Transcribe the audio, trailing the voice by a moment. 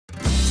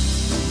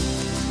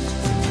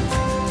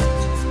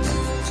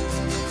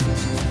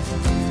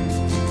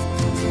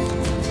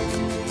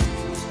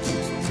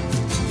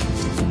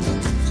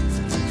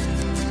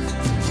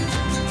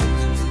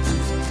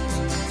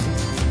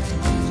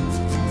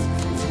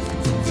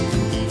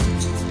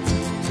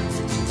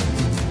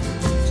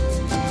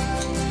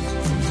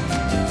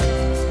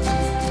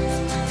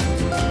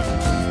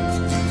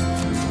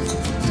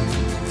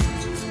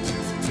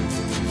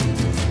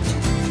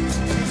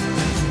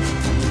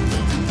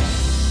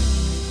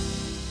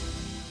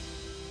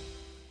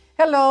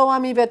Hello,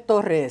 I'm Yvette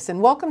Torres,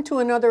 and welcome to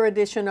another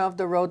edition of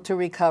The Road to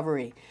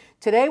Recovery.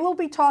 Today we'll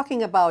be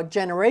talking about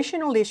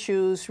generational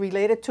issues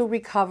related to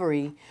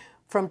recovery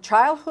from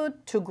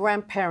childhood to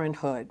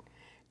grandparenthood.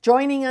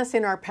 Joining us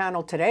in our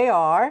panel today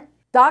are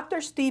Dr.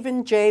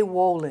 Stephen J.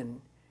 Wolin,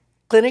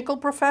 clinical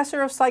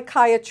professor of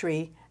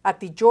psychiatry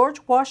at the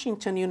George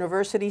Washington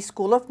University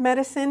School of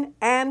Medicine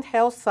and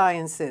Health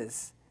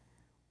Sciences,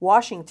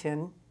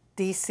 Washington,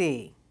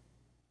 D.C.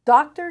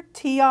 Dr.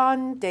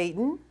 Tion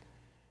Dayton,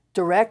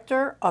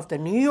 director of the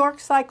New York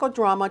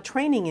Psychodrama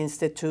Training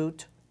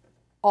Institute,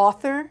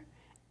 author,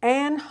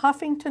 and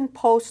Huffington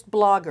Post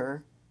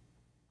blogger,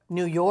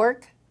 New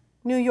York,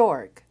 New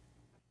York.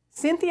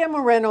 Cynthia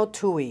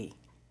Moreno-Tui,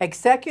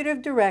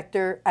 executive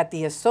director at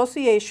the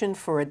Association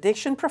for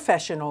Addiction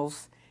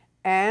Professionals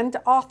and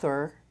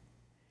author,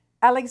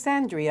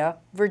 Alexandria,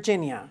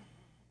 Virginia.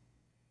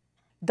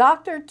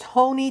 Dr.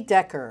 Tony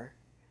Decker,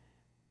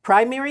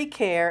 primary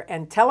care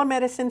and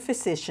telemedicine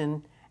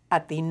physician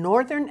at the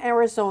Northern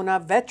Arizona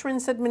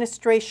Veterans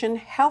Administration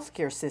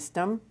Healthcare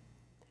System,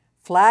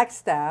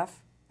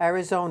 Flagstaff,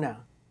 Arizona.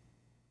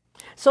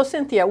 So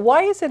Cynthia,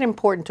 why is it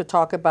important to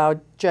talk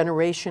about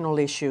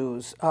generational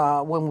issues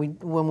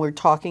when we're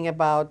talking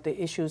about the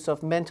issues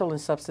of mental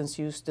and substance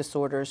use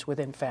disorders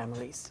within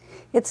families?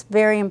 It's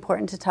very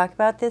important to talk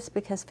about this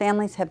because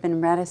families have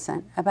been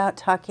reticent about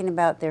talking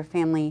about their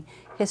family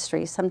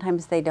history.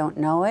 Sometimes they don't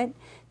know it.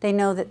 They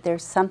know that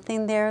there's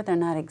something there. They're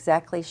not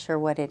exactly sure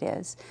what it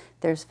is.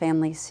 There's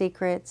family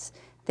secrets.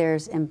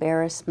 There's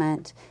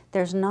embarrassment.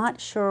 There's not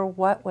sure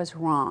what was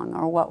wrong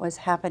or what was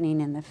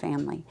happening in the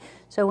family.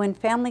 So when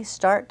families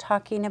start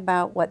talking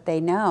about what they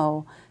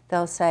know,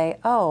 they'll say,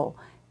 oh,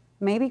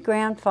 maybe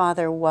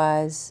grandfather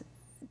was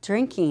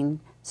drinking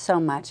so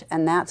much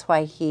and that's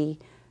why he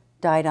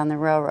died on the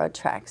railroad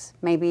tracks.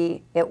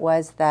 Maybe it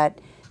was that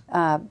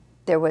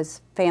there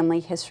was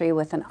family history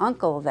with an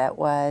uncle that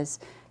was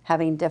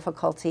having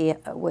difficulty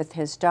with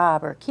his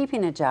job or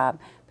keeping a job,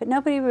 but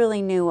nobody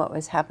really knew what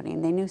was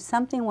happening. They knew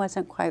something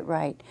wasn't quite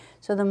right.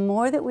 So the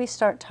more that we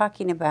start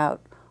talking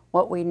about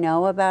what we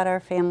know about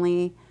our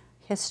family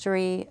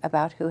history,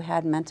 about who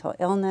had mental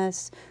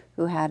illness,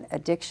 who had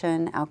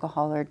addiction,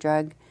 alcohol or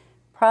drug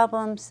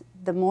problems,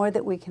 the more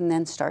that we can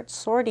then start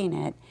sorting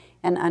it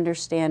and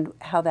understand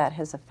how that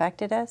has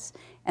affected us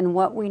and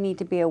what we need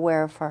to be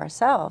aware of for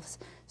ourselves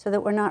so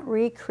that we're not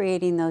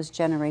recreating those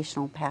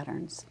generational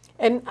patterns.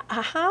 And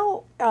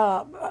how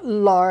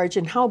large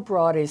and how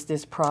broad is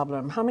this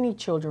problem? How many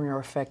children are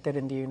affected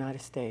in the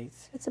United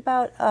States? It's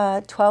about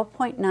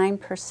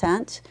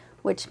 12.9%,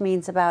 which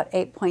means about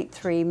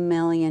 8.3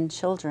 million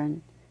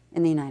children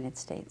in the United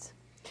States.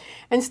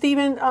 And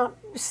Stephen,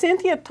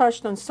 Cynthia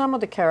touched on some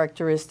of the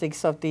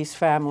characteristics of these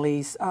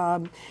families.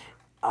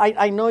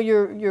 I know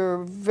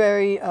you're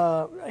very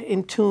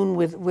in tune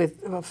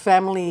with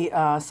family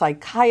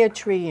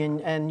psychiatry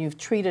and you've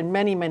treated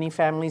many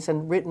families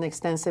and written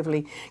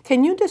extensively.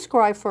 Can you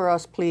describe for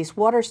us, please,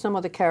 what are some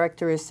of the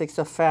characteristics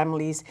of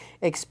families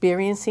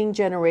experiencing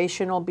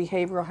generational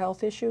behavioral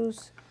health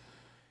issues?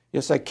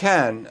 Yes, I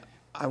can.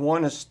 I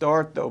want to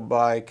start, though,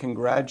 by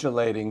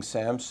congratulating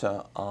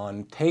SAMHSA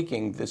on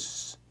taking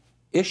this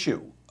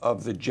issue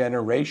of the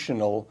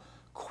generational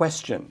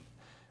question,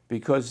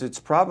 because it's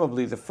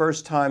probably the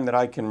first time that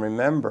I can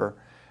remember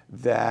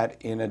that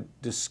in a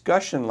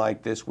discussion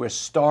like this, we're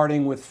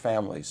starting with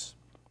families.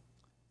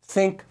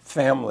 Think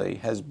family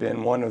has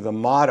been one of the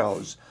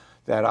mottos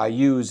that I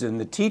use in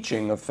the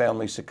teaching of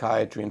family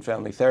psychiatry and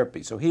family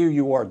therapy. So here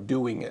you are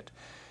doing it.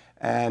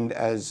 And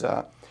as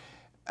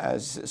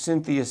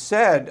Cynthia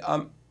said,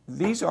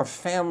 these are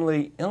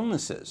family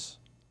illnesses.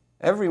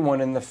 Everyone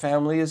in the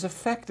family is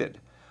affected.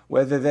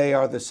 Whether they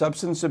are the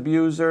substance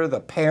abuser, the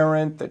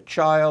parent, the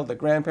child, the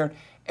grandparent,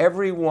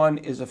 everyone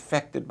is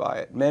affected by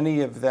it.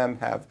 Many of them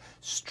have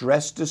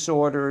stress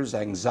disorders,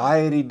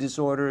 anxiety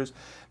disorders.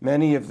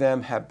 Many of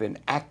them have been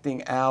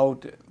acting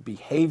out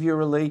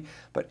behaviorally,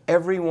 but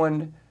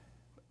everyone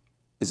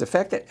is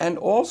affected. And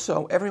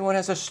also, everyone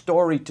has a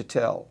story to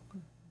tell.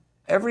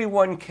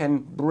 Everyone can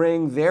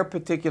bring their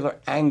particular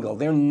angle,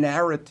 their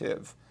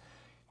narrative,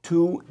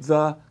 to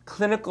the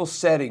clinical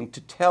setting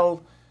to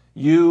tell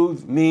you,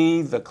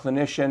 me, the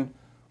clinician,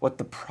 what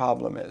the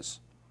problem is.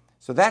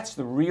 So that's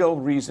the real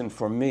reason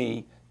for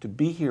me to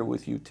be here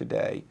with you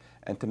today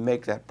and to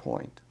make that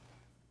point.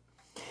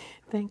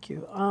 Thank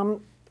you.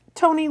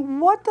 Tony,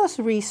 what does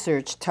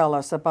research tell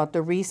us about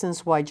the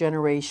reasons why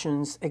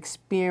generations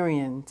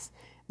experience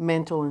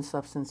mental and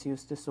substance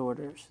use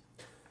disorders?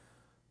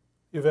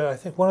 Yvette, I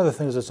think one of the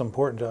things that's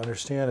important to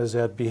understand is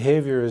that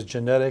behavior is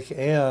genetic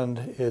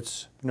and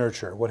it's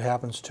nurture, what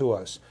happens to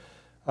us.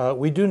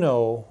 We do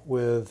know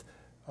with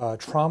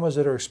traumas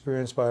that are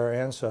experienced by our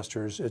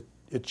ancestors,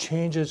 it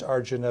changes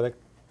our genetic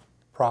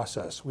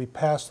process. We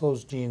pass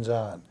those genes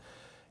on.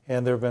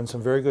 And there have been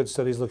some very good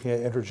studies looking at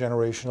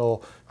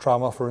intergenerational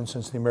trauma, for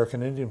instance, in the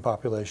American Indian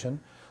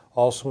population,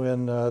 also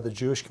in the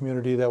Jewish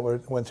community that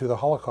went through the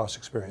Holocaust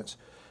experience.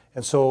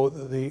 And so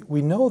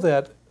we know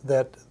that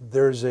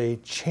there's a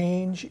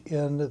change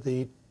in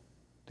the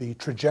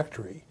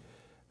trajectory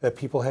that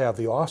people have,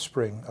 the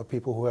offspring of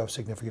people who have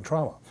significant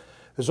trauma.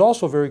 There's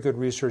also very good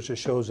research that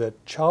shows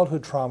that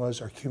childhood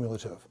traumas are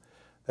cumulative,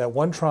 that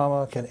one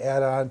trauma can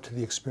add on to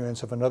the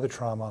experience of another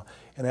trauma,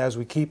 and as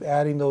we keep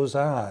adding those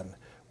on,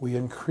 we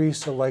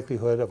increase the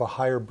likelihood of a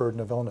higher burden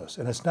of illness.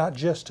 And it's not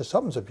just to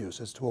substance abuse,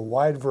 it's to a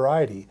wide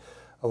variety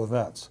of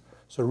events.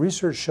 So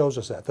research shows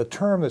us that. The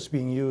term that's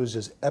being used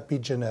is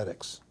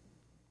epigenetics.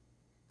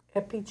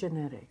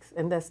 Epigenetics,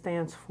 and that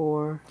stands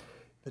for?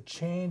 The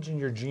change in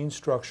your gene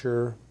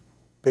structure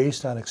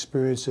based on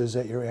experiences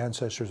that your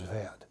ancestors have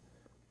had.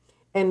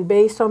 And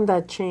based on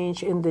that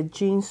change in the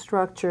gene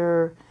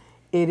structure,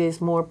 it is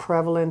more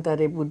prevalent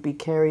that it would be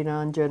carried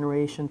on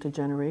generation to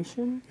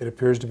generation? It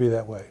appears to be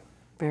that way.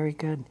 Very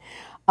good.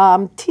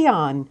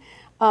 Tian,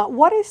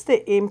 what is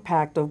the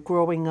impact of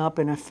growing up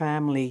in a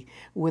family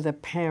with a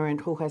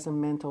parent who has a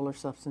mental or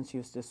substance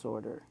use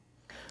disorder?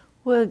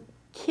 Well,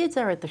 kids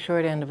are at the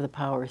short end of the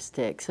power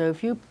stick. So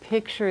if you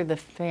picture the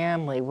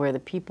family where the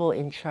people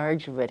in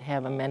charge of it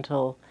have a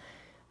mental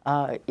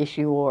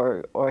issue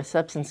or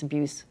substance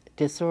abuse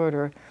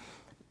disorder,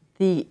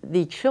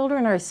 the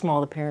children are small,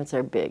 the parents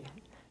are big.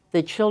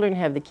 The children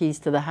have the keys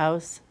to the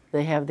house,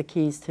 they have the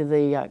keys to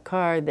the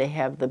car, they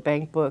have the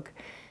bank book.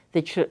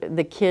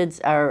 The kids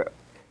are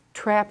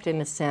trapped in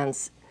a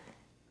sense,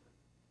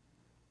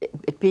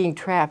 being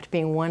trapped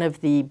being one of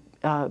the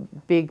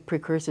big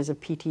precursors of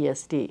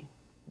PTSD.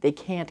 They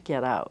can't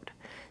get out.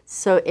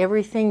 So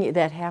everything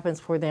that happens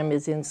for them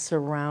is in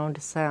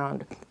surround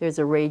sound. There's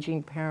a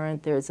raging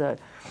parent, there's an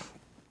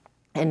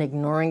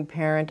ignoring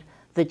parent.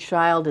 The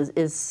child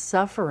is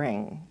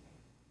suffering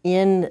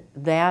in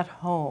that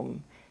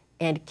home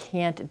and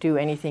can't do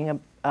anything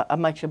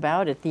much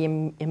about it. The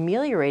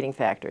ameliorating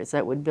factors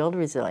that would build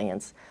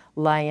resilience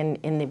lie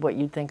in what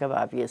you'd think of,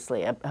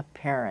 obviously, a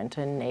parent,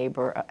 a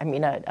neighbor,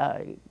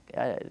 an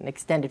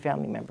extended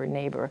family member,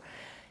 neighbor,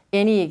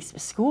 any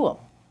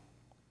school.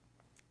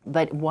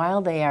 But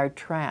while they are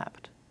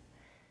trapped,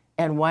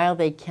 and while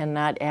they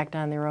cannot act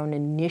on their own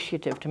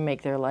initiative to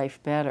make their life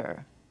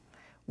better,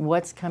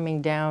 what's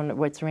coming down,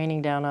 what's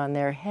raining down on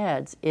their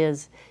heads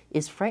is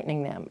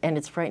frightening them, and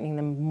it's frightening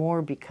them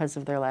more because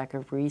of their lack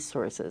of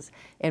resources.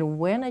 And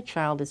when a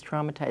child is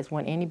traumatized,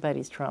 when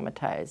anybody's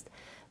traumatized,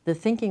 the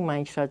thinking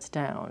mind shuts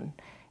down,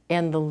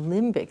 and the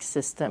limbic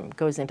system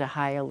goes into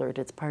high alert.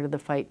 It's part of the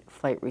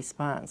fight-flight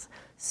response.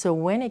 So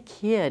when a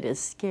kid is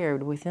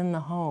scared within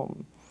the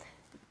home,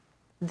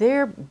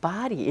 their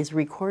body is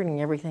recording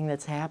everything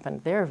that's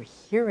happened. They're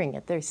hearing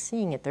it, they're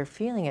seeing it, they're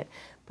feeling it,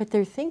 but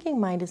their thinking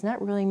mind is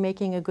not really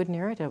making a good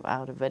narrative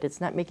out of it.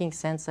 It's not making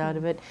sense out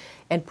of it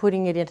and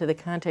putting it into the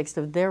context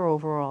of their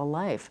overall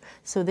life.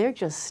 So they're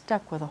just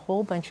stuck with a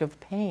whole bunch of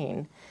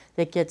pain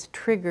that gets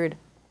triggered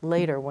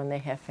later when they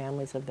have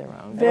families of their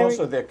own. And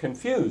also they're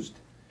confused,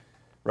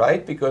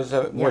 right? Because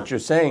what you're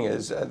saying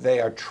is they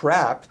are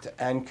trapped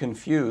and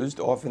confused.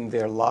 Often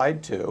they're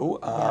lied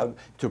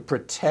to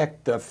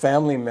protect a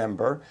family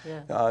member.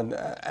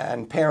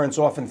 And parents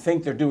often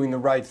think they're doing the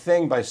right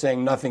thing by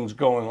saying nothing's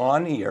going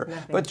on here.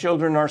 But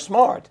children are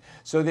smart.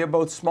 So they're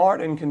both smart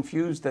and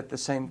confused at the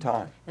same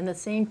time. And the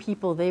same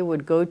people they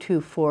would go to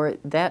for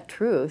that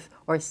truth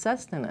or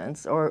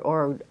sustenance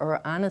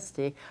or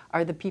honesty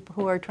are the people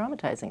who are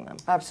traumatizing them.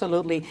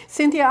 Absolutely.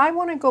 Cynthia, I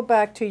want to go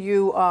back to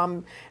you.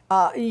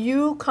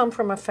 You come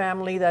from a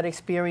family that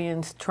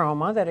experienced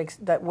trauma,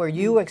 where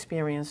you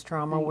experienced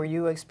trauma, where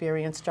you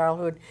experienced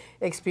childhood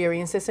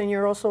experiences, and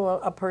you're also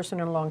a person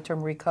in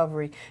long-term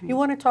recovery. You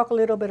want to talk a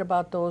little bit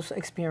about those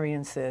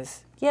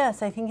experiences?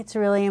 Yes, I think it's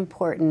really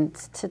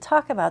important to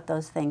talk about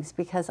those things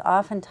because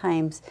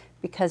oftentimes,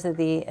 because of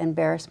the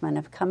embarrassment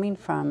of coming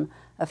from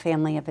a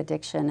family of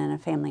addiction and a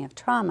family of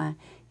trauma,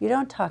 you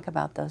don't talk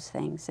about those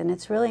things, and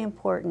it's really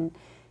important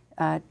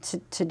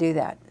to do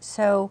that.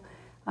 So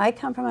I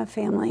come from a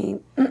family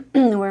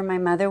where my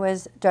mother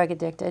was drug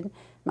addicted,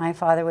 my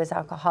father was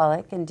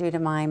alcoholic, and due to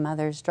my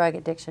mother's drug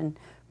addiction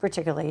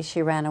particularly,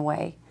 she ran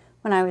away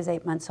when I was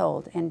 8 months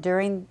old. And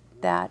during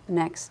that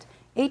next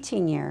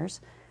 18 years,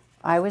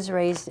 I was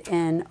raised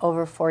in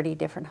over 40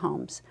 different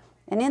homes.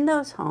 And in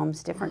those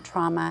homes, different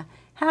trauma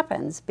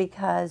happens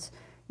because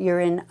you're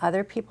in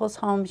other people's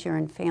homes, you're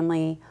in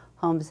family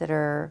homes that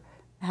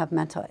have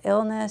mental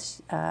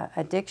illness,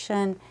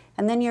 addiction,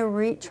 and then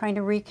you're trying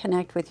to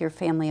reconnect with your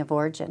family of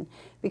origin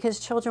because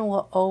children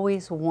will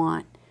always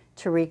want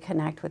to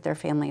reconnect with their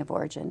family of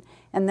origin.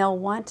 And they'll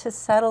want to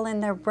settle in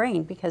their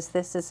brain because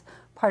this is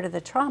part of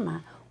the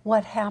trauma,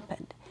 what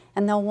happened.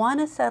 And they'll want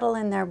to settle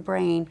in their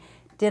brain,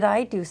 did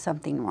I do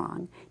something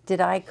wrong?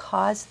 Did I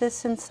cause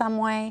this in some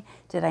way?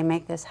 Did I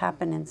make this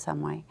happen in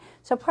some way?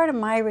 So part of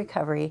my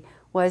recovery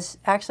was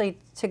actually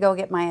to go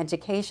get my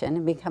education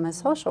and become a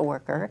social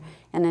worker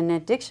and an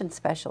addiction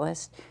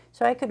specialist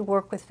so I could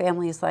work with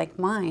families like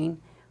mine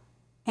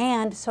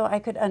and so I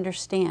could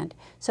understand.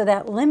 So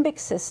that limbic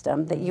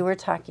system that you were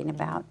talking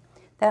about,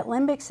 that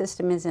limbic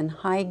system is in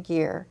high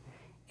gear,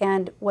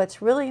 and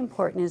what's really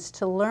important is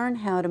to learn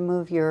how to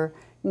move your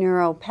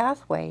neural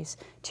pathways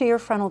to your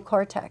frontal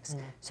cortex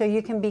so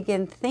you can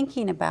begin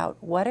thinking about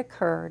what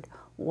occurred,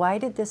 why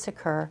did this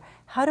occur?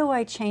 How do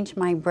I change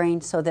my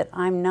brain so that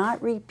I'm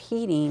not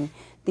repeating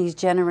these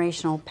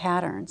generational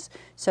patterns?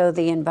 So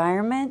the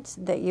environment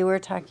that you were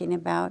talking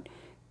about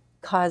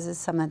causes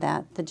some of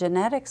that. The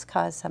genetics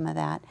cause some of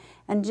that.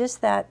 And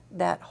just that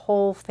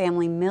whole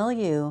family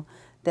milieu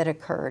that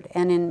occurred.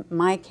 And in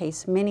my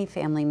case, many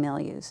family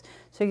milieus.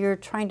 So you're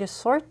trying to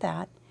sort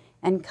that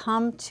and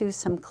come to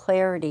some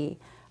clarity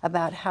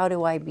about how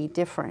do I be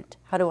different?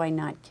 How do I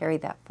not carry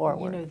that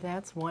forward? You know,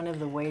 that's one of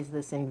the ways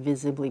this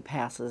invisibly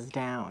passes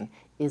down,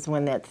 is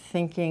when that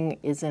thinking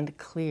isn't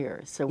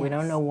clear. So we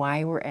don't know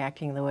why we're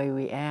acting the way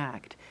we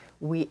act.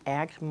 We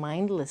act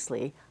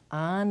mindlessly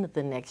on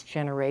the next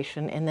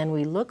generation, and then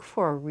we look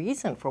for a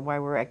reason for why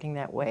we're acting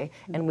that way,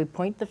 and we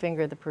point the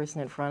finger at the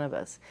person in front of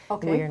us.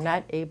 Okay. We are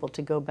not able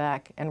to go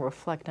back and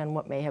reflect on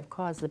what may have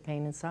caused the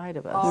pain inside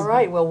of us. All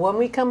right, well, when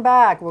we come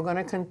back, we're going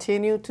to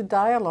continue to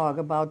dialogue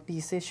about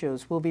these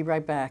issues. We'll be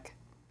right back.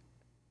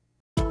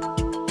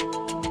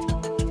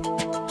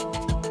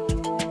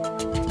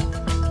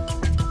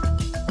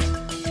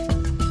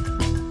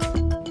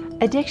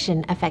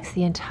 Addiction affects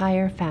the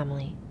entire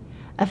family.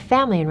 A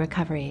family in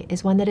recovery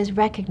is one that has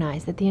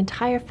recognized that the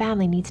entire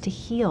family needs to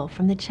heal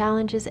from the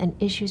challenges and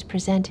issues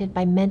presented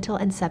by mental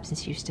and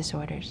substance use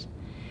disorders.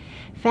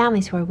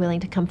 Families who are willing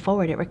to come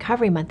forward at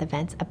Recovery Month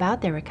events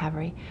about their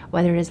recovery,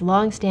 whether it is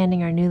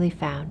long-standing or newly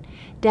found,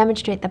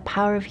 demonstrate the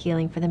power of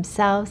healing for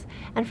themselves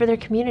and for their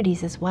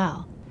communities as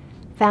well.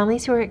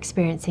 Families who are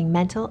experiencing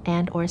mental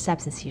and/or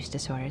substance use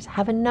disorders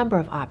have a number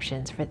of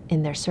options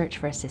in their search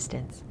for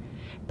assistance.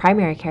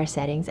 Primary care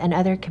settings and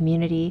other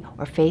community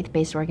or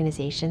faith-based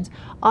organizations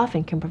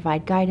often can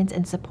provide guidance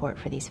and support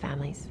for these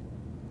families.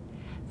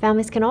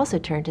 Families can also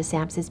turn to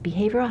SAMHSA's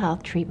Behavioral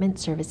Health Treatment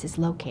Services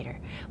Locator,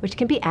 which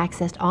can be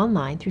accessed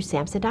online through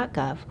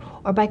samhsa.gov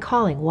or by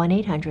calling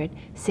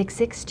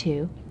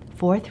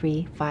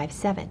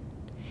 1-800-662-4357.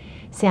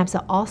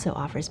 SAMHSA also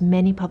offers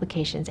many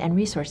publications and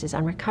resources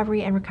on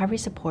recovery and recovery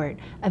support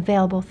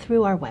available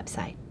through our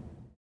website.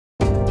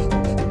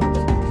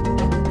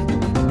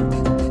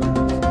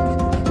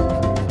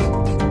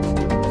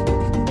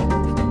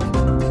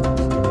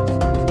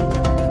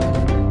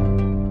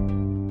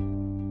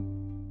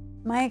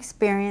 My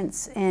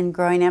experience in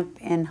growing up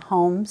in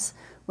homes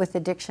with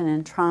addiction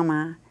and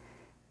trauma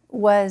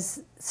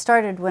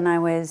started when I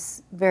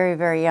was very,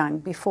 very young.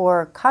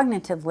 Before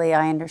cognitively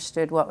I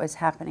understood what was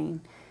happening.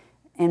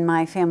 In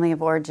my family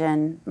of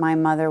origin, my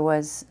mother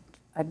was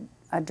a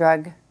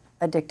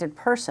drug-addicted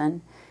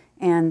person,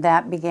 and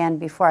that began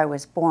before I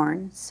was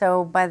born.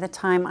 So by the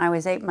time I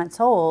was 8 months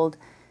old,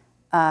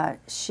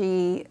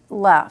 she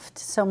left.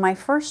 So my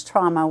first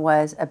trauma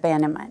was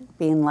abandonment,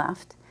 being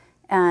left,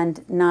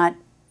 and not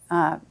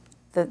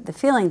the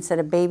feelings that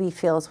a baby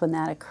feels when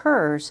that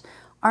occurs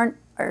aren't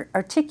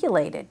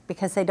articulated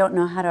because they don't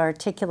know how to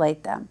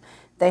articulate them.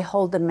 They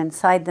hold them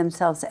inside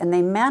themselves and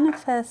they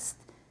manifest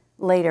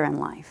later in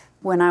life.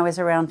 When I was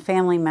around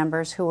family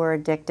members who were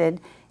addicted,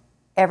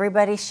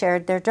 everybody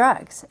shared their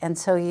drugs. And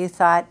so you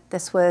thought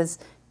this was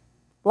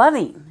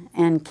loving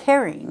and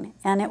caring,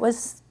 and it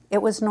was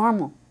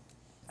normal.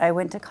 I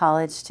went to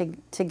college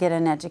to get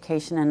an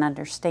education and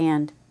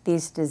understand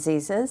these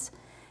diseases.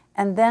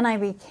 And then I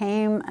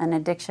became an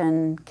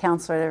addiction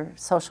counselor,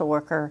 social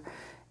worker,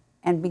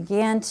 and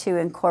began to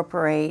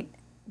incorporate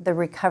the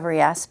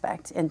recovery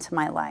aspect into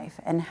my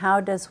life. And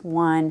how does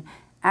one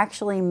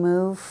actually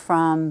move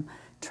from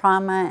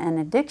trauma and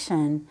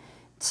addiction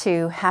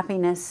to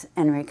happiness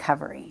and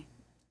recovery?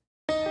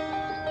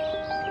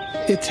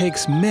 It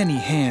takes many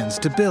hands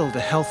to build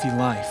a healthy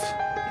life.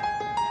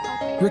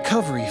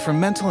 Recovery from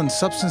mental and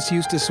substance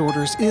use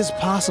disorders is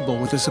possible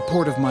with the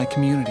support of my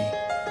community.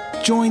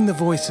 Join the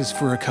Voices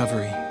for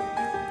Recovery.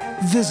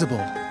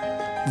 Visible,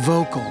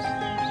 vocal,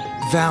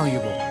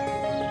 valuable.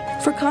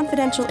 For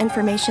confidential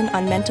information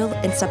on mental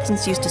and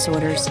substance use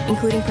disorders,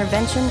 including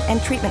prevention and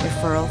treatment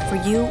referral for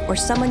you or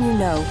someone you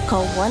know,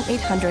 call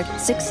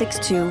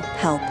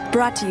 1-800-662-HELP.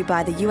 Brought to you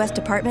by the U.S.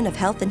 Department of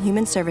Health and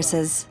Human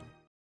Services.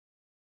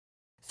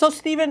 So,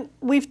 Stephen,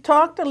 we've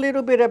talked a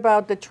little bit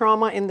about the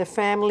trauma in the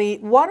family.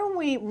 Why don't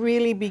we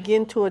really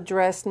begin to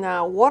address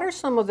now, what are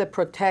some of the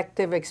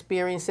protective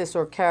experiences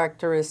or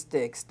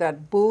characteristics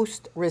that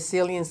boost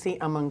resiliency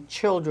among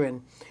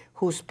children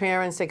whose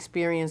parents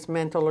experience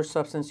mental or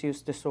substance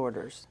use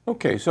disorders?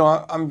 Okay, so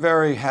I'm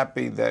very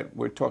happy that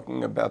we're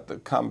talking about the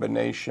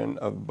combination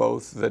of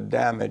both the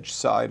damage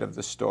side of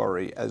the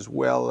story as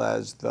well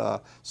as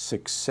the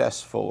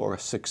successful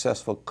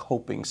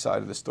coping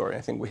side of the story.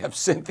 I think we have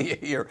Cynthia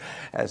here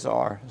as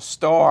our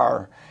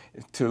star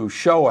to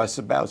show us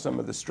about some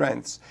of the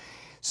strengths.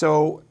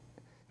 So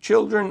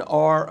children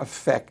are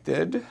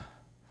affected.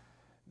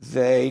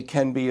 They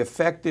can be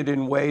affected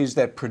in ways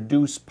that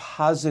produce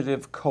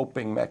positive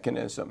coping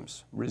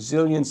mechanisms,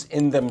 resilience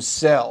in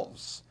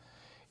themselves.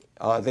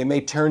 They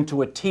may turn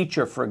to a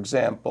teacher, for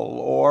example,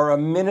 or a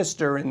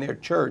minister in their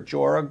church,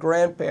 or a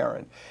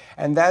grandparent,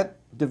 and that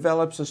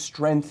develops a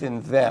strength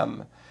in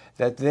them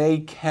that they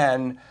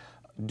can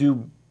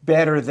do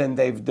better than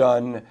they've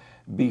done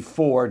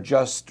before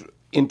just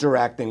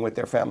interacting with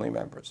their family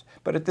members.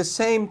 But at the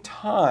same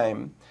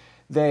time,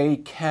 they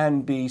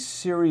can be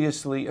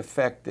seriously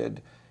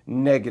affected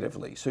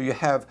negatively. So you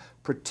have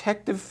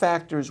protective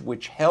factors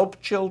which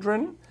help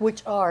children.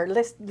 Which are,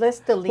 let's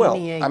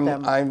delineate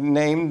them. I've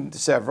named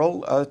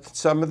several.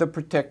 Some of the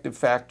protective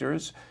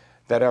factors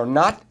that are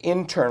not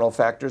internal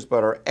factors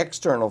but are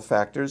external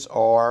factors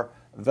are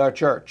the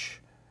church,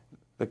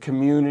 the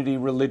community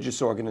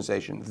religious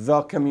organization,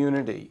 the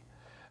community,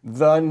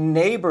 the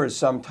neighbors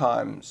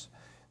sometimes.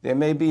 There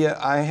may be,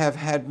 I have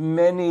had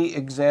many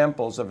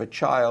examples of a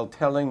child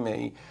telling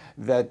me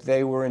that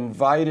they were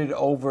invited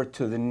over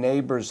to the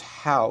neighbor's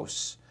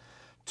house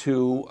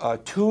to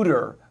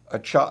tutor a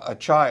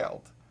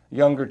child,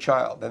 younger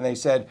child. And they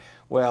said,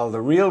 well,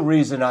 the real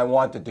reason I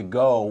wanted to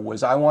go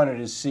was I wanted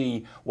to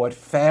see what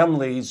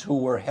families who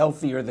were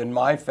healthier than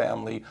my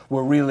family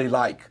were really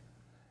like.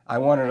 I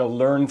wanted to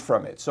learn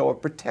from it. So a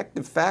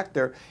protective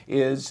factor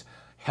is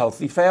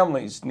healthy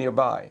families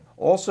nearby.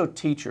 Also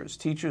teachers.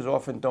 Teachers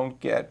often don't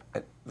get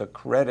the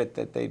credit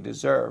that they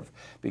deserve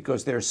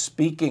because they're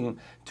speaking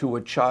to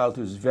a child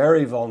who's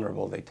very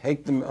vulnerable. They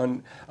take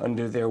them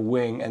under their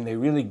wing and they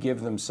really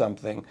give them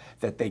something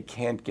that they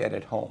can't get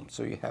at home.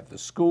 So you have the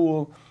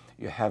school,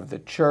 you have the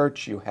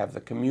church, you have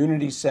the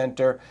community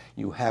center,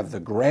 you have the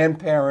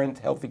grandparent,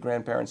 healthy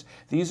grandparents.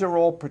 These are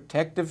all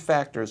protective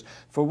factors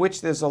for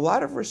which there's a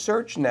lot of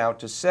research now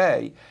to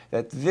say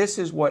that this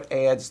is what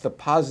adds the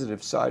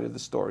positive side of the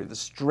story, the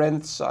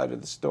strength side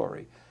of the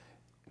story.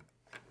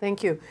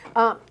 Thank you.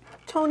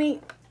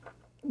 Tony,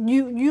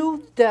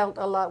 you've dealt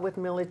a lot with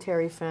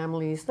military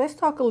families. Let's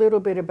talk a little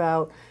bit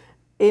about,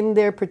 in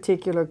their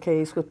particular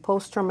case, with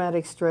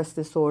post-traumatic stress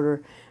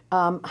disorder,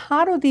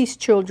 how do these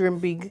children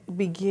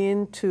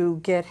begin to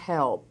get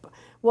help?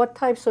 What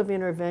types of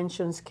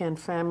interventions can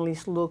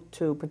families look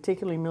to,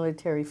 particularly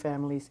military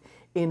families,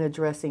 in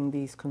addressing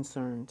these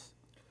concerns?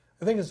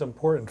 I think it's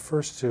important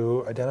first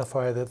to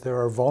identify that there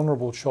are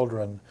vulnerable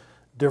children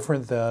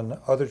different than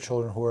other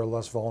children who are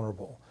less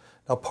vulnerable.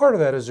 Now, part of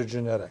that is their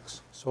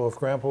genetics. So if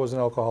grandpa was an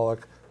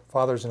alcoholic,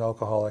 father's an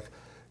alcoholic,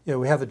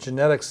 we have the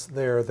genetics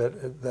there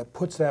that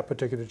puts that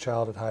particular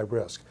child at high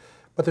risk.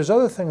 But there's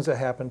other things that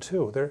happen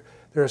too. There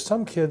are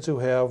some kids who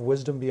have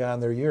wisdom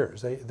beyond their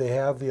years. They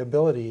have the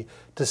ability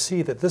to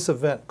see that this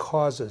event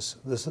causes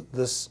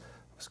this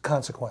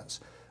consequence.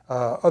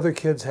 Other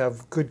kids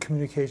have good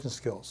communication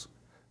skills.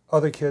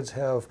 Other kids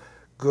have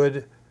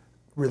good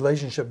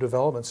relationship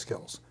development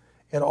skills.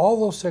 And all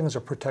those things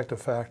are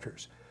protective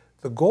factors.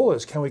 The goal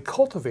is, can we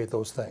cultivate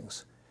those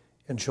things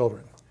in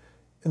children?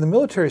 In the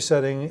military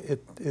setting,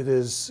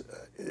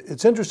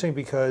 it's interesting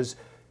because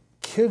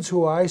kids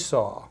who I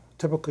saw,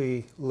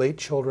 typically late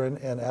children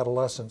and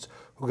adolescents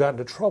who got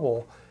into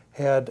trouble,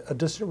 had a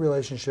distant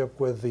relationship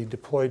with the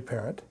deployed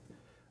parent,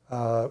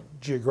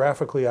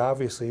 geographically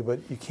obviously, but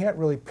you can't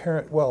really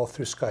parent well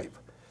through Skype.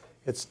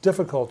 It's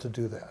difficult to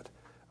do that.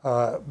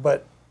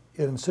 But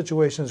in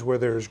situations where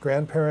there's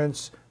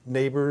grandparents,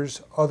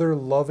 neighbors, other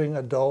loving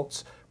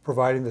adults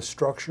providing the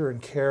structure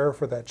and care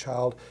for that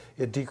child,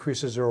 it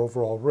decreases their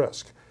overall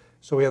risk.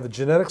 So we have the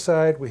genetic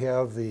side, we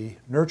have the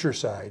nurture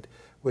side,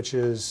 which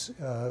is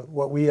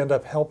what we end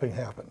up helping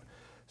happen.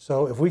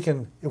 So if we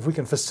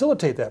can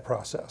facilitate that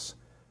process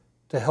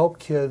to help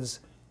kids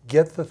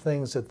get the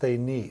things that they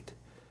need,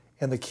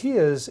 and the key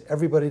is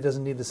everybody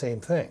doesn't need the same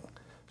thing.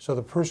 So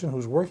the person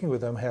who's working with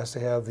them has to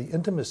have the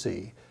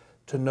intimacy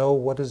to know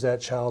what does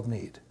that child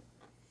need.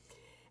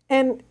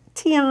 And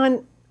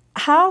Tian,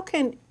 how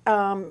can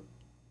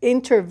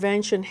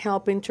intervention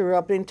help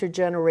interrupt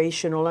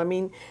intergenerational? I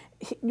mean,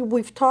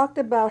 we've talked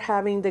about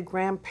having the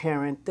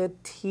grandparent, the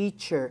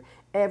teacher,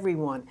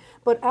 everyone.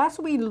 But as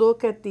we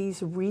look at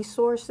these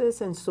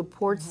resources and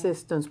support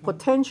systems,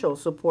 potential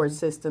support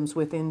systems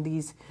within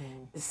these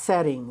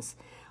settings,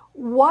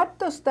 what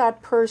does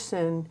that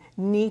person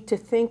need to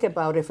think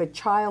about if a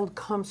child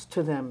comes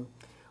to them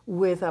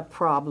with a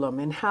problem,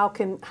 and how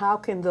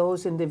can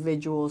those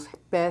individuals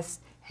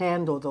best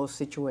handle those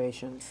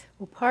situations?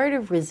 Well, part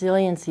of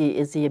resiliency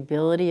is the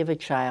ability of a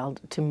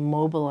child to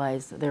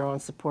mobilize their own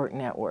support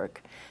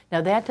network. Now,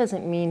 that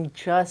doesn't mean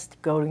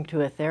just going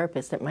to a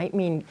therapist. It might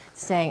mean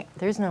saying,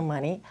 there's no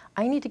money,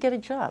 I need to get a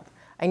job.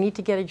 I need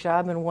to get a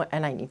job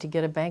and I need to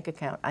get a bank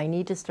account. I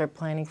need to start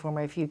planning for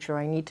my future.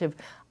 I need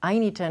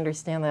to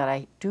understand that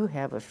I do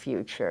have a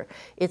future.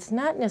 It's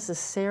not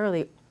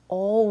necessarily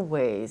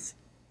always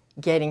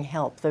getting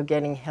help, though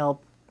getting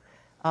help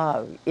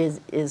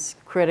is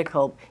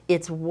critical.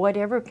 It's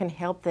whatever can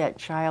help that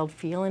child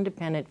feel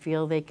independent,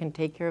 feel they can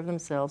take care of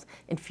themselves,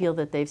 and feel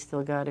that they've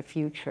still got a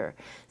future.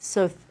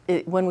 So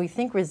when we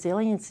think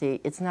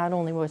resiliency, it's not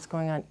only what's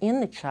going on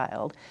in the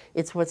child,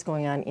 it's what's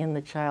going on in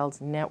the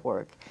child's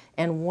network.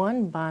 And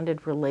one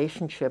bonded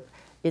relationship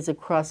is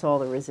across all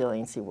the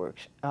resiliency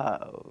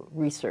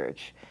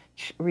research.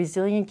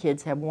 Resilient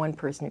kids have one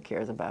person who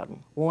cares about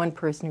them, one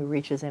person who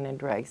reaches in and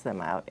drags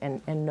them out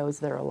and knows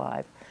they're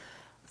alive.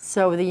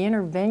 So the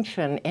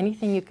intervention,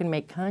 anything you can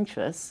make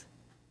conscious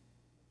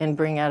and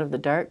bring out of the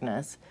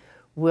darkness,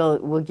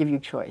 will give you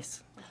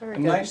choice. A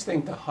nice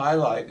thing to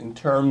highlight in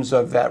terms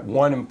of that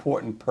one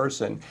important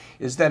person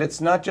is that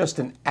it's not just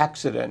an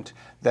accident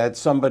that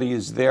somebody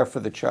is there for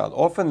the child.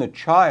 Often the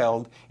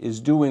child is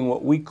doing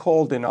what we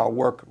called in our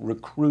work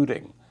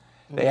recruiting.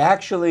 They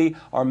actually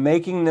are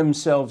making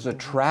themselves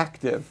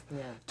attractive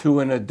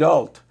to an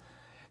adult.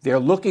 They're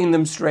looking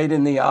them straight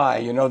in the eye.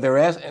 You know,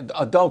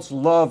 adults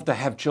love to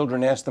have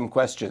children ask them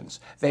questions.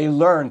 They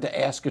learn to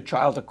ask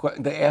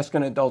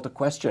an adult a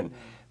question.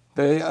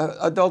 The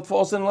adult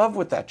falls in love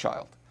with that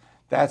child.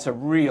 That's a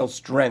real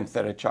strength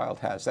that a child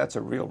has. That's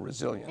a real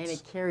resilience. And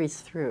it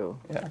carries through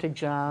to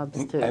jobs.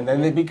 And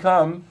then they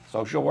become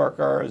social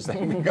workers,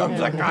 they become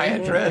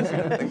psychiatrists.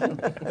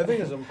 I think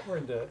it's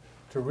important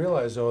to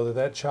realize, though, that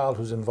that child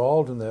who's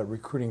involved in that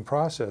recruiting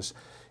process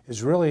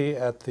is really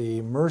at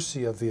the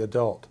mercy of the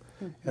adult.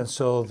 And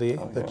so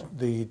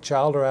the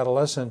child or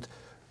adolescent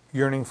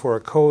yearning for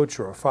a coach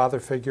or a father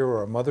figure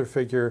or a mother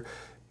figure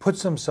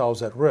puts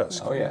themselves at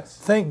risk. Oh, yes.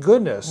 Thank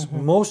goodness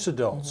most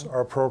adults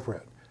are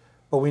appropriate.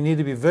 But we need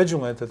to be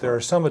vigilant that there are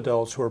some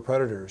adults who are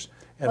predators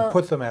and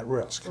put them at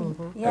risk.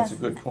 Yes. That's a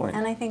good point.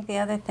 And I think the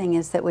other thing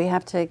is that we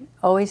have to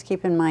always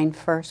keep in mind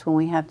first when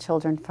we have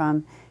children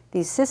from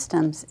these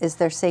systems is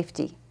their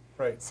safety.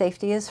 Right.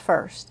 Safety is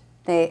first.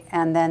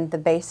 And then the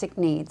basic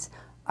needs.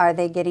 Are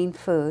they getting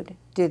food?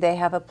 Do they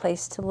have a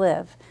place to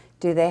live?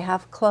 Do they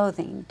have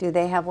clothing? Do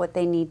they have what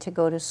they need to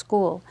go to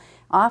school?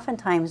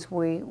 Oftentimes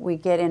we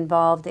get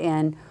involved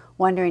in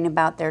wondering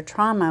about their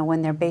trauma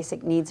when their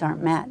basic needs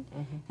aren't met.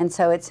 And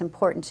so it's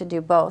important to do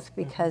both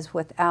because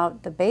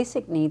without the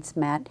basic needs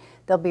met,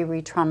 they'll be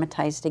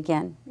re-traumatized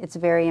again. It's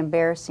very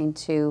embarrassing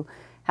to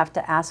have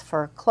to ask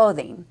for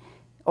clothing.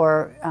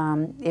 Or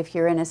if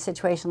you're in a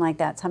situation like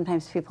that,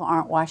 sometimes people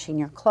aren't washing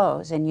your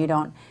clothes and you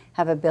don't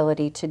have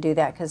ability to do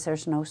that because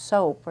there's no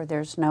soap or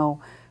there's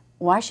no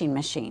washing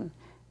machine.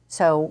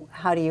 So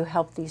how do you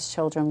help these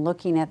children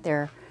looking at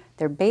their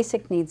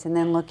basic needs and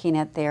then looking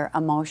at their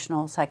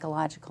emotional,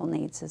 psychological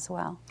needs as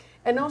well?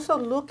 And also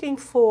looking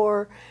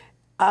for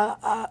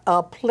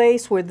a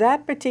place where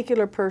that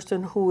particular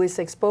person who is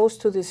exposed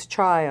to this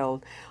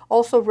child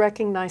also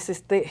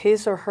recognizes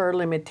his or her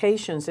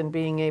limitations in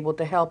being able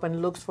to help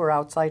and looks for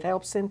outside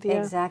help,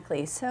 Cynthia?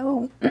 Exactly.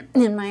 So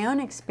in my own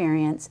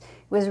experience,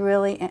 it was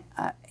really,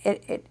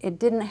 it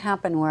didn't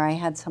happen where I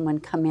had someone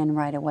come in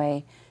right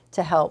away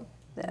to help.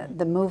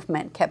 The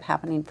movement kept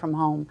happening from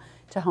home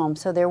to home.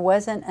 So there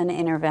wasn't an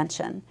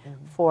intervention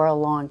for a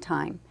long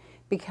time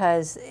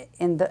because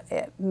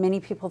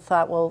many people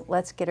thought, well,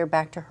 let's get her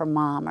back to her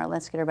mom or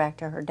let's get her back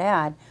to her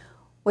dad,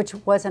 which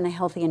wasn't a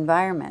healthy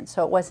environment.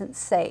 So it wasn't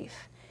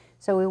safe.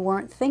 So we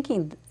weren't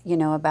thinking,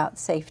 about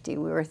safety.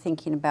 We were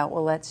thinking about,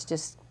 well, let's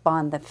just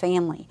bond the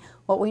family.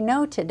 What we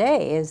know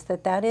today is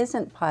that that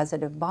isn't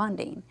positive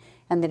bonding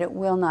and that it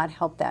will not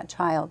help that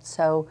child.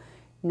 So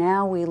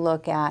now we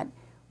look at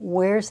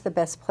where's the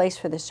best place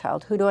for this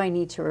child? Who do I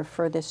need to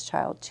refer this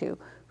child to?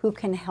 Who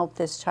can help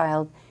this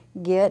child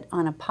get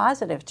on a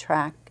positive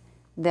track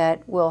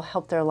that will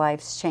help their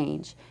lives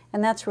change?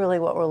 And that's really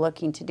what we're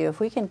looking to do. If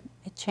we can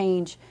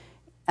change,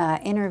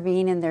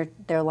 intervene in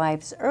their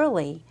lives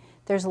early,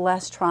 there's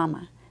less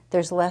trauma.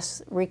 There's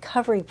less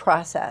recovery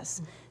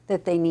process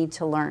that they need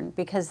to learn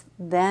because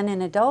then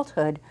in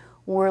adulthood,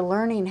 we're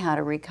learning how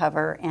to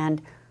recover.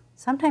 And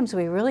sometimes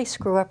we really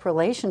screw up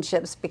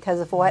relationships because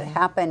of what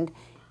happened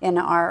in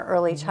our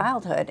early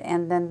childhood,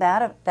 and then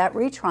that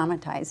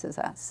re-traumatizes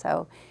us.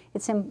 So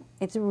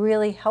it's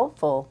really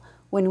helpful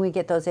when we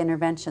get those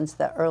interventions.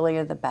 The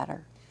earlier, the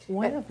better.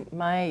 One of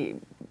my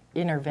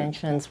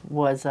interventions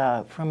was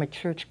from a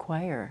church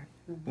choir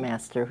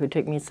master who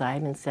took me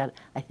aside and said,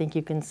 "I think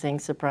you can sing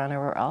soprano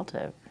or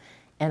alto."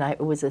 And it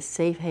was a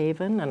safe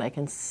haven, and I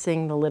can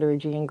sing the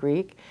liturgy in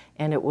Greek,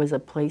 and it was a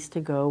place to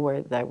go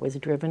where that was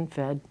driven,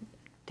 fed,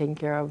 taken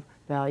care of,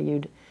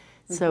 valued.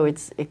 So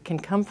it can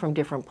come from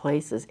different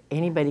places.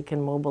 Anybody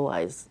can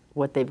mobilize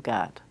what they've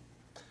got.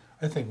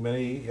 I think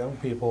many young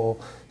people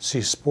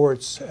see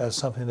sports as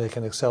something they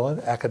can excel in,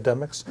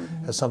 academics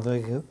as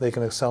something they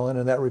can excel in,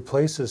 and that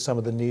replaces some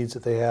of the needs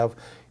that they have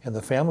in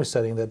the family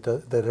setting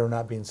that are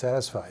not being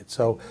satisfied.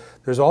 So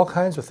there's all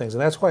kinds of things,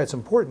 and that's why it's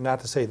important not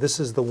to say this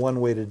is the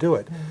one way to do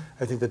it.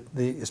 I think that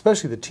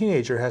especially the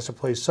teenager has to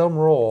play some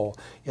role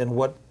in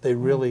what they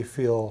really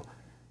feel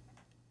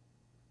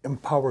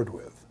empowered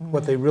with,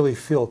 what they really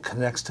feel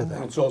connects to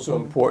them. It's also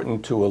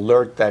important to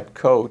alert that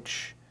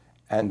coach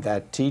and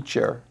that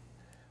teacher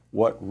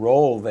what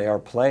role they are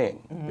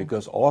playing,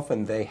 because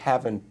often they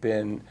haven't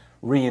been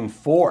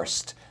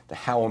reinforced to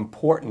how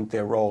important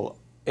their role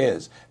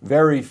is.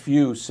 Very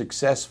few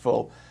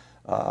successful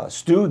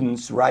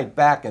students write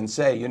back and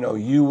say,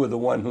 you were the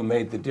one who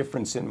made the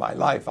difference in my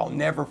life. I'll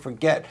never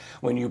forget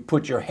when you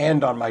put your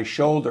hand on my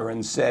shoulder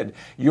and said,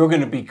 you're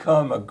going to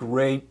become a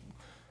great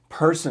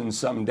person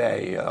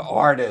someday, an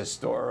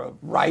artist or a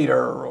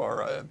writer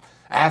or an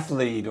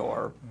athlete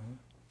or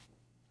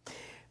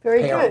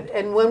Very parent. good.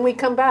 And when we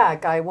come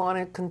back, I want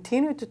to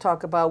continue to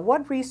talk about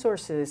what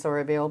resources are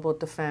available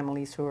to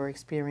families who are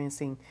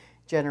experiencing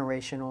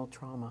generational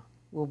trauma.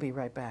 We'll be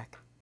right back.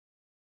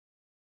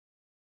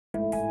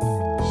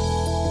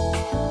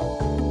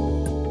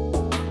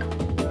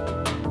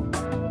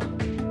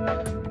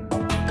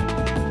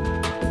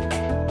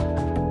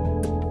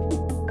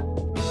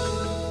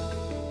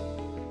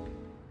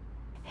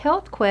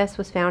 HealthQuest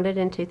was founded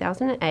in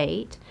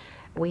 2008.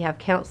 We have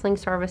counseling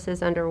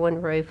services under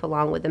one roof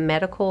along with the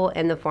medical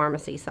and the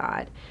pharmacy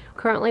side.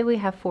 Currently we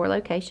have 4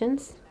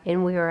 locations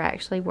and we are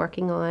actually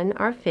working on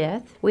our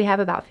 5th. We have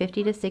about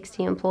 50 to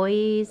 60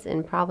 employees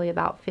and probably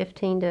about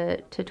 15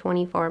 to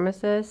 20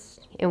 pharmacists,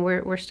 and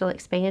we're still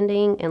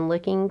expanding and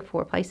looking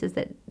for places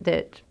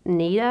that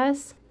need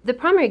us. The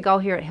primary goal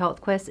here at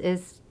HealthQuest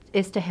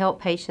is to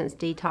help patients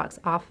detox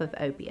off of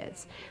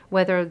opiates,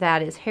 whether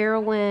that is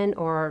heroin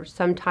or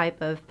some type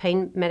of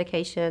pain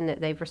medication that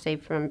they've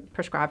received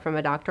prescribed from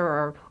a doctor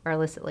or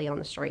illicitly on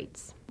the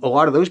streets. A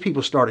lot of those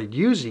people started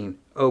using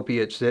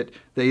opiates that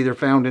they either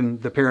found in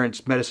the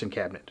parents' medicine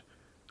cabinet,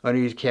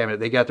 underneath the cabinet.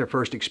 They got their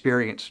first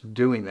experience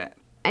doing that.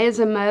 As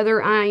a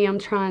mother, I am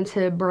trying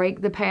to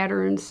break the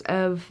patterns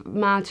of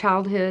my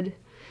childhood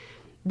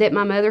that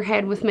my mother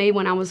had with me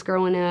when I was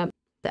growing up.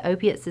 The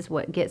opiates is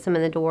what gets them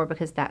in the door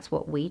because that's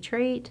what we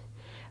treat,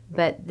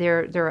 but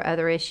there are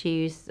other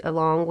issues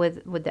along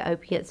with the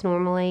opiates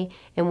normally,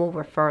 and we'll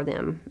refer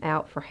them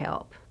out for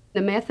help.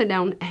 The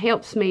methadone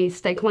helps me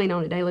stay clean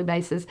on a daily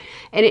basis,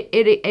 and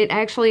it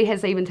actually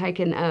has even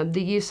taken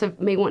the use of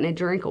me wanting to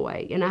drink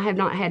away, and I have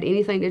not had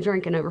anything to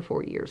drink in over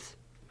 4 years.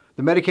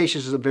 The medication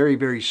is a very,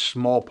 very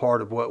small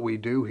part of what we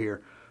do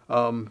here.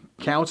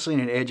 Counseling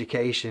and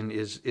education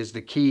is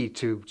the key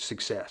to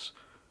success.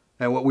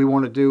 And what we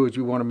want to do is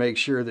we want to make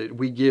sure that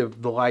we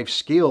give the life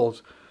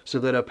skills so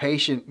that a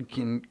patient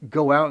can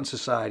go out in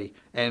society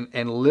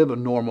and live a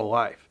normal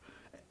life.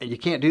 And you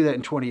can't do that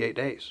in 28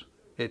 days.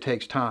 It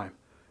takes time.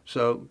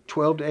 So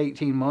 12 to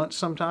 18 months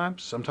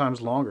sometimes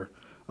longer.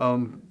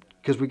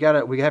 Because we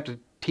have to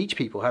teach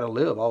people how to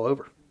live all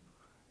over.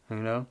 You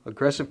know,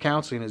 aggressive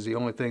counseling is the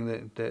only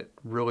thing that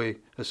really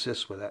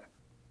assists with that.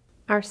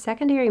 Our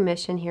secondary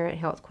mission here at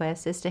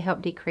HealthQuest is to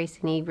help decrease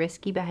any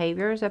risky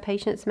behaviors that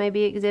patients may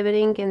be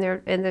exhibiting in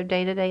their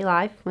day-to-day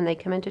life when they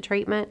come into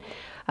treatment.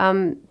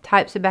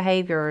 Types of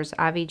behaviors: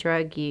 IV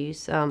drug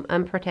use,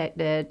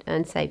 unprotected,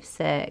 unsafe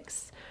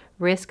sex,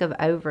 risk of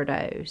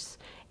overdose,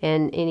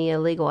 and any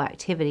illegal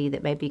activity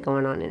that may be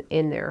going on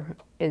in their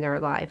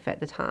life at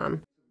the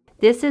time.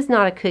 This is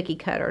not a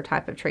cookie-cutter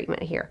type of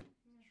treatment here.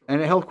 And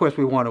at HealthQuest,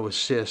 we want to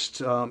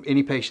assist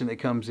any patient that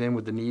comes in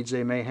with the needs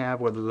they may have,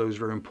 whether those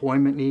are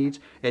employment needs,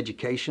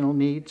 educational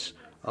needs,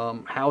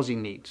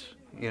 housing needs.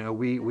 You know,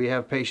 we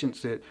have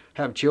patients that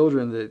have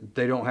children that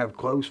they don't have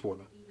clothes for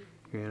them.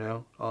 You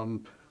know,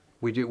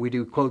 we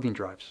do clothing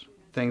drives,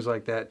 things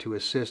like that to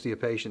assist the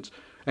patients.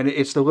 And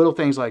it's the little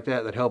things like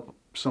that that help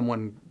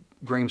someone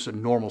bring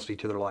some normalcy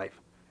to their life.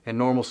 And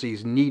normalcy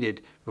is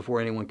needed before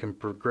anyone can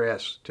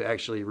progress to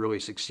actually really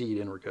succeed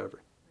in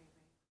recovery.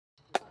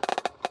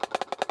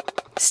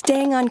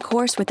 Staying on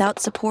course without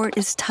support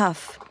is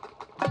tough.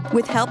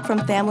 With help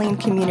from family and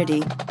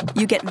community,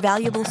 you get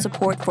valuable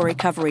support for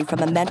recovery from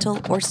a mental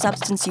or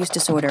substance use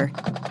disorder.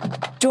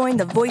 Join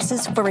the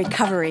Voices for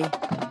Recovery.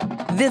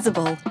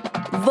 Visible,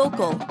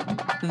 vocal,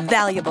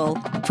 valuable.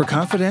 For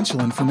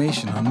confidential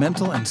information on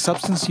mental and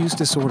substance use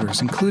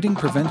disorders, including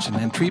prevention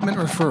and treatment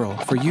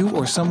referral for you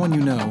or someone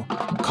you know,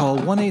 call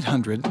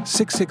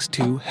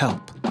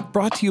 1-800-662-HELP.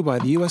 Brought to you by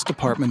the U.S.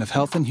 Department of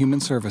Health and Human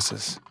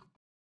Services.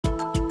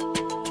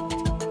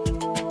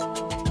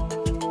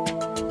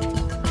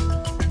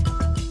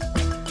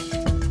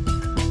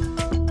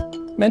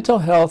 Mental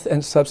health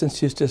and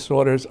substance use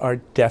disorders are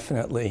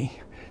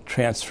definitely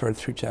transferred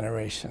through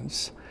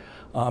generations.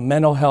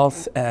 Mental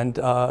health and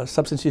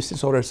substance use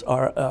disorders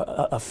are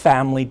a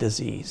family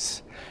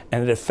disease,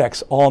 and it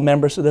affects all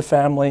members of the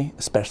family,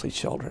 especially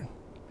children.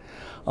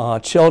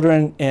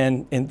 Children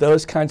in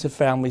those kinds of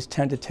families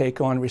tend to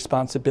take on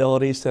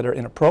responsibilities that are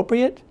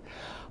inappropriate,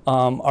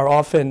 are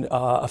often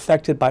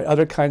affected by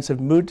other kinds of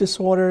mood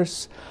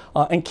disorders,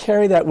 and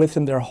carry that with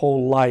them their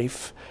whole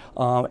life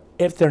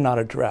if they're not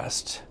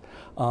addressed.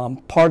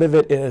 Part of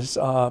it is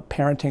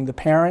parenting the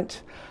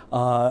parent,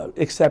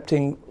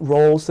 accepting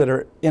roles that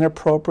are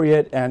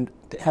inappropriate, and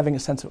having a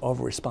sense of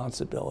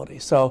over-responsibility.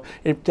 So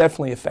it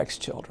definitely affects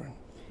children.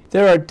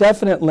 There are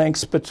definite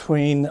links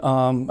between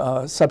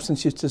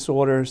substance use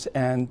disorders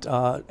and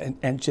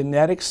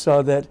genetics,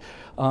 so that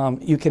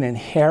you can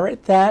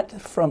inherit that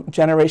from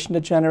generation to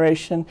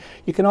generation.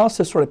 You can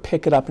also sort of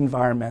pick it up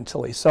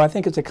environmentally. So I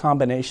think it's a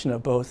combination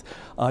of both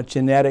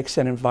genetics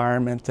and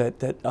environment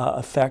that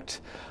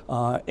affect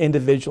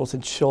individuals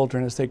and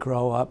children as they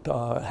grow up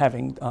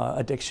having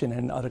addiction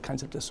and other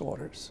kinds of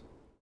disorders.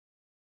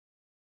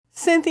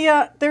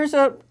 Cynthia, there's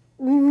a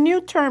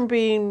new term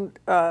being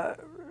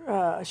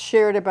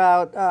shared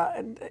about,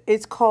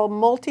 it's called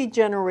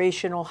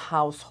multi-generational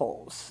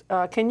households.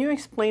 Can you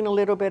explain a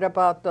little bit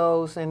about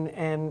those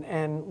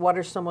and what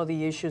are some of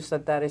the issues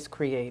that is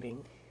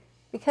creating?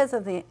 Because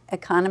of the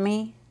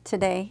economy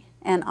today,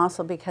 and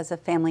also because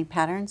of family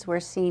patterns, we're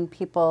seeing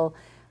people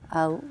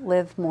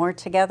live more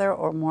together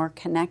or more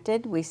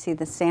connected. We see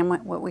the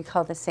what we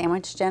call the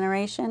sandwich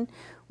generation.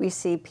 We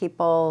see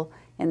people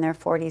in their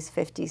 40s,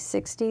 50s,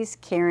 60s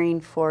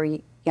caring for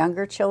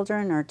younger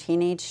children or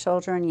teenage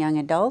children, young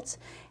adults,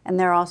 and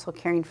they're also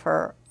caring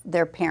for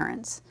their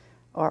parents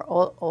or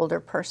older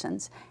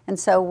persons. And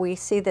so we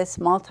see this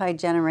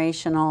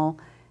multi-generational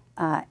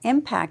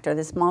impact, or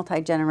this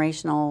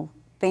multi-generational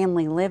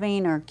family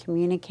living or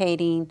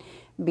communicating,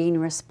 being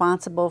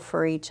responsible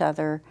for each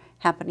other,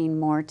 happening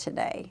more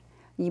today.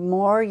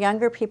 More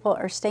younger people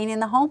are staying in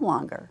the home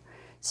longer.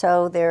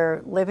 So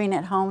they're living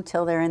at home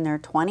till they're in their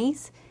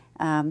 20s,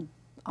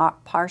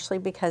 partially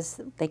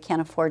because they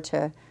can't afford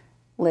to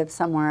live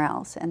somewhere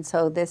else. And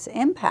so this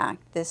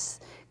impact, this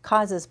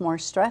causes more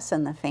stress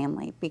in the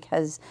family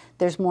because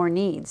there's more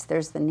needs.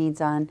 There's the needs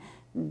on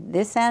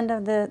this end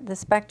of the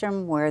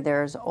spectrum where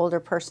there's older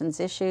person's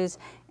issues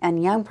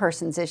and young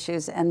person's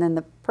issues, and then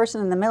the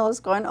person in the middle is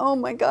going, oh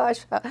my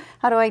gosh,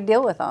 how do I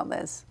deal with all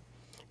this?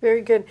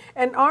 Very good.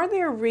 And are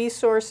there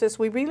resources?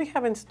 We really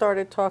haven't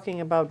started talking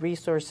about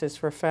resources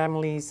for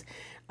families.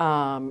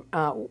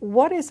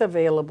 What is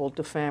available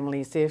to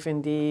families if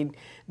indeed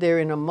they're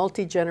in a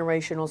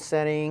multi-generational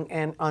setting,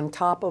 and on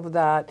top of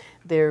that,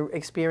 they're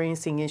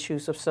experiencing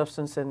issues of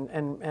substance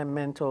and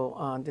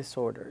mental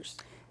disorders?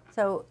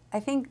 So I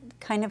think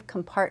kind of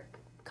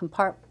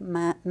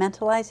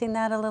compartmentalizing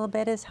that a little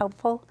bit is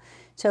helpful.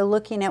 So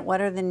looking at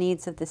what are the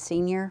needs of the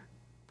senior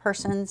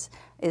persons.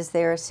 Is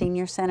there a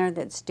senior center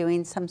that's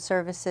doing some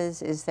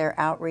services? Is there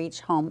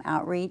outreach, home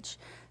outreach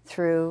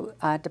through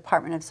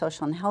Department of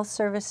Social and Health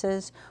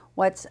Services?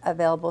 What's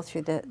available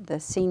through the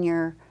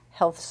senior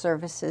health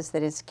services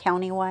that is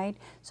countywide?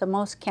 So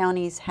most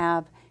counties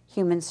have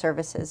human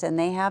services, and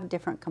they have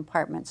different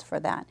compartments for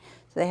that.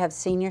 So they have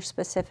senior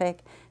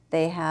specific,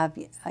 they have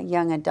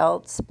young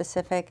adult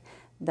specific,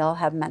 they'll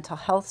have mental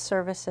health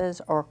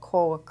services or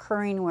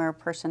co-occurring where a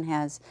person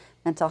has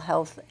mental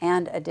health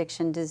and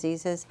addiction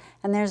diseases,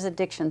 and there's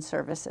addiction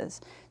services.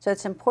 So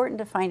it's important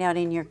to find out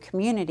in your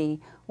community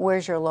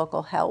where's your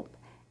local help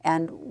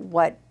and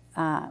what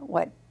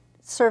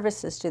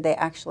services do they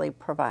actually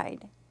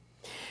provide.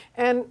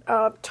 And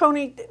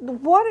Tony,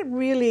 what it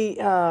really,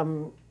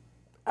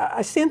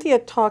 Cynthia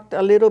talked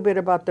a little bit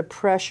about the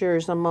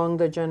pressures among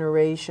the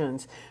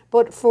generations,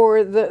 but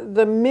for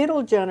the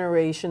middle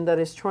generation that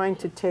is trying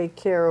to take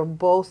care of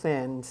both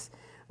ends,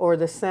 or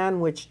the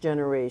sandwich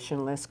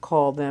generation, let's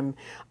call them,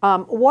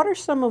 what are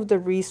some of the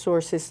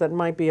resources that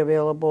might be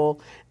available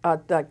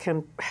that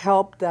can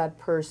help that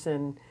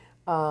person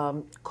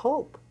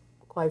cope,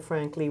 quite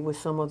frankly, with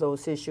some of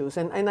those issues?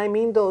 And I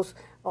mean those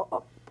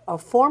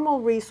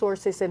formal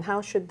resources, and how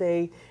should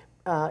they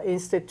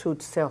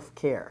institute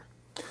self-care?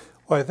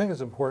 Well, I think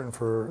it's important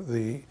for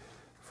the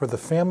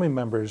family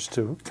members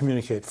to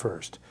communicate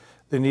first.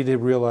 They need to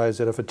realize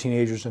that if a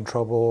teenager's in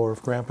trouble or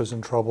if grandpa's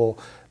in trouble,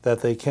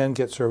 that they can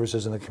get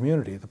services in the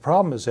community. The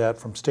problem is that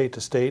from state to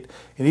state,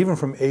 and even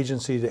from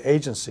agency to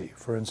agency,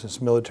 for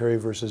instance, military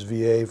versus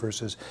VA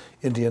versus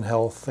Indian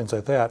Health, things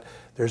like that,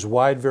 there's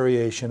wide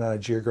variation on a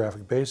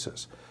geographic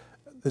basis.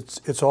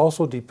 It's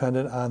also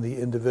dependent on the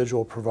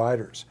individual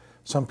providers.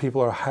 Some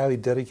people are highly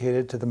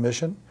dedicated to the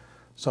mission,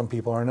 some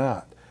people are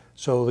not.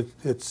 So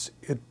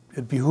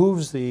it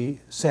behooves the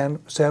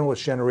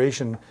sandwich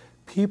generation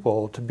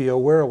people to be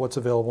aware of what's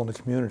available in the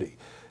community.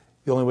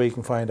 The only way you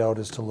can find out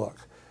is to look.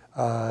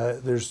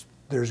 There's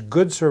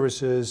good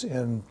services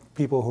in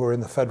people who are in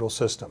the federal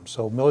system.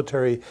 So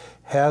military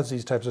has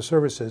these types of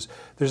services.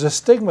 There's a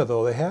stigma,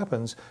 though, that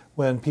happens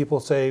when people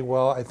say,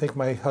 well, I think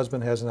my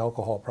husband has an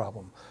alcohol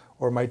problem,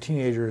 or my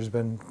teenager has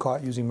been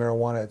caught using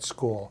marijuana at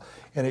school.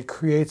 And it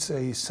creates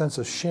a sense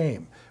of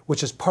shame,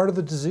 which is part of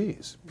the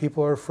disease.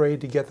 People are afraid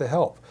to get the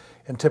help.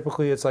 And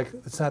typically it's like,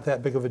 it's not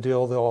that big of a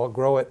deal, they'll all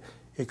grow it.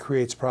 It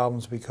creates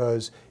problems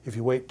because if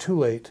you wait too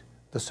late,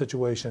 the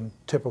situation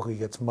typically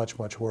gets much,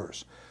 much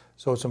worse.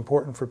 So it's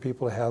important for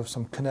people to have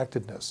some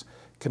connectedness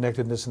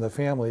in the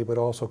family, but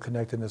also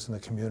connectedness in the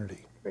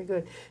community. Very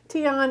good.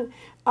 Tian,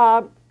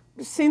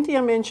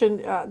 Cynthia mentioned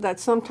that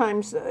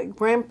sometimes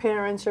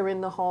grandparents are in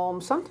the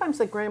home. Sometimes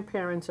the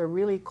grandparents are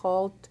really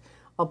called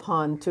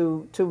upon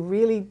to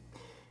really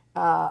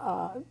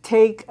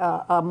take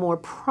a more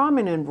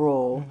prominent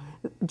role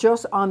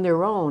just on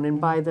their own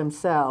and by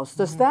themselves.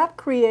 Does that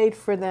create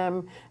for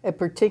them a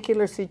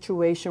particular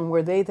situation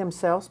where they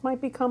themselves might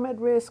become at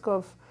risk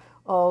of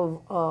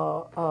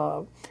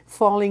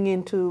falling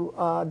into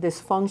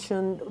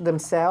dysfunction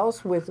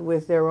themselves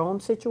with their own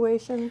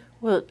situation?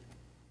 Well,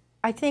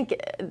 I think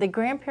the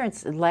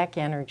grandparents lack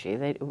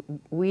energy.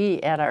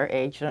 We at our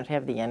age don't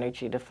have the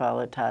energy to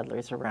follow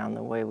toddlers around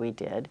the way we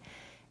did.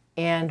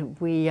 And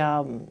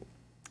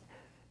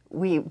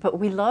but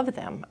we love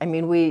them. I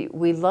mean,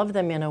 we love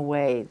them in a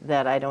way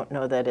that I don't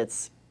know that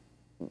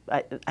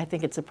I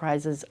think it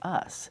surprises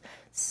us.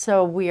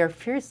 So we are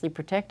fiercely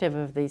protective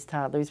of these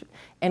toddlers,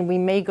 and we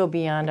may go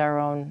beyond our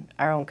own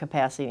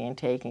capacity in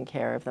taking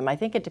care of them. I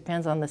think it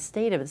depends on the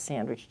state of the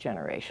sandwich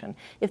generation.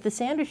 If the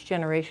sandwich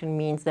generation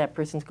means that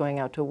person's going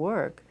out to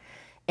work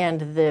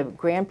and the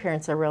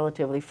grandparents are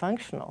relatively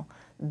functional,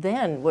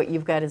 then what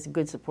you've got is a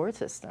good support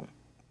system,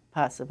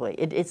 possibly.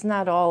 It's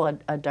not all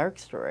a dark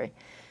story.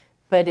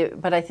 But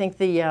I think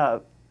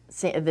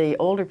the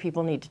older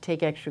people need to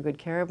take extra good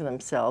care of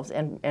themselves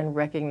and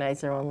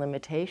recognize their own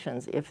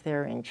limitations if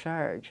they're in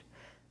charge.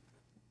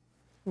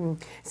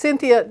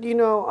 Cynthia,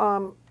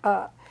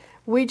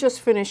 we just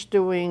finished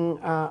doing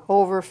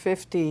over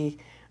 50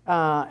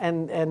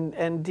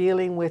 and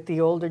dealing with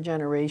the older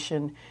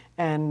generation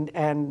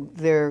and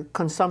their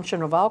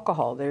consumption of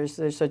alcohol. There's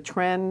a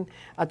trend,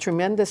 a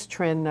tremendous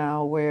trend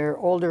now where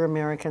older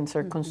Americans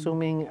are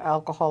consuming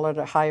alcohol at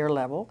a higher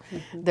level.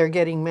 They're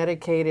getting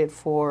medicated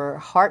for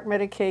heart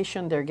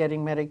medication, they're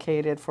getting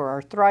medicated for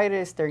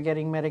arthritis, they're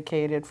getting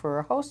medicated for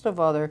a host of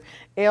other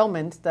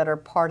ailments that are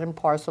part and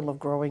parcel of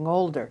growing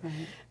older.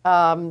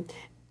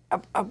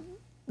 A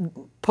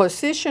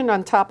position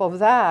on top of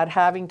that,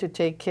 having to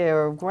take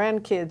care of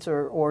grandkids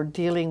or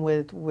dealing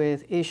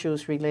with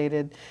issues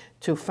related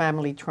to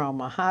family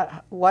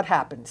trauma. What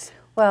happens?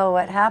 Well,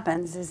 what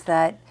happens is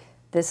that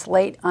this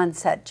late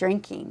onset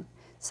drinking,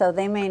 so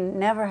they may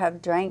never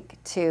have drank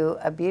to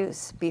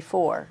abuse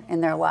before in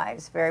their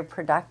lives, very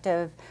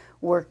productive,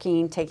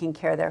 working, taking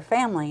care of their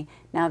family.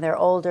 Now they're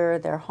older,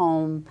 they're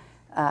home,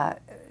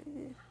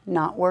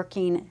 not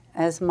working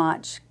as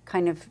much,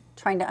 kind of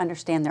trying to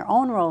understand their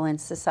own role in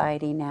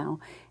society now.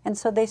 And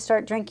so they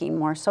start drinking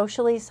more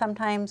socially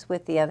sometimes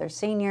with the other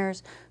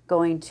seniors,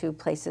 going to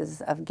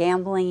places of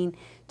gambling,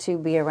 to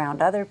be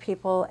around other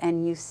people.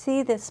 And you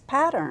see this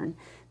pattern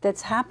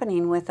that's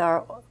happening with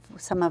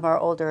some of our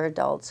older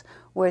adults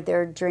where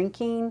they're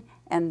drinking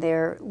and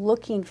they're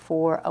looking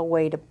for a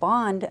way to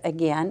bond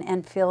again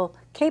and feel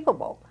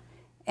capable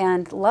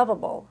and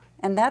lovable.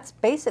 And that's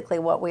basically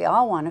what we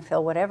all want to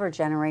feel, whatever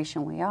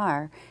generation we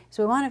are, is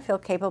we want to feel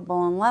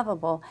capable and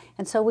lovable,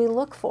 and so we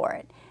look for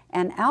it.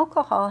 And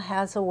alcohol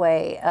has a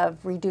way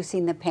of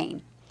reducing the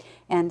pain.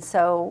 And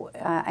so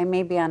I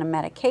may be on a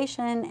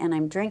medication and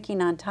I'm drinking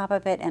on top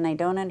of it and I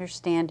don't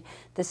understand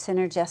the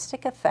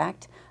synergistic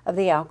effect of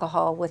the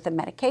alcohol with the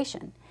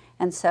medication.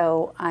 And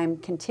so I'm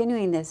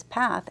continuing this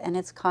path and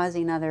it's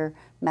causing other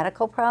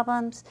medical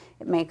problems.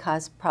 It may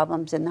cause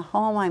problems in the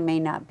home. I may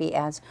not be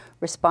as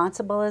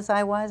responsible as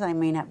I was. I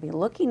may not be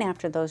looking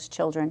after those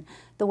children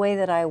the way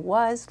that I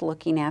was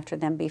looking after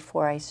them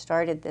before I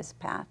started this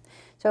path.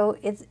 So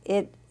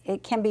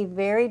it can be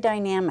very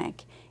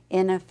dynamic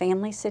in a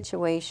family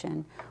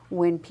situation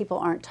when people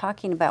aren't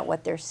talking about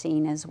what they're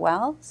seeing as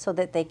well so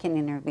that they can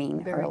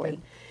intervene early.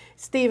 Good.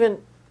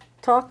 Stephen,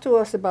 talk to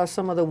us about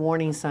some of the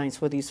warning signs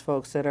for these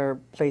folks that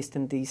are placed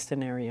in these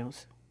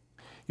scenarios.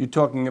 You're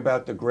talking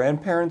about the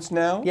grandparents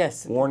now?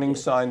 Yes. Warning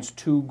signs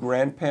to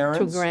grandparents?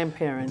 To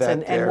grandparents.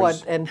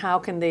 And how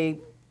can they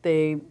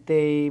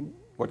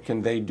what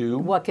can they do?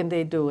 What can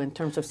they do in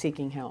terms of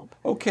seeking help?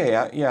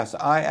 Okay, yes.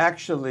 I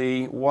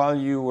actually, while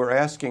you were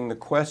asking the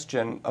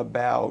question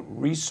about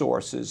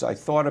resources, I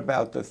thought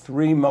about the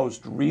 3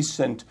 most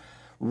recent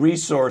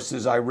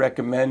resources I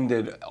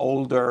recommended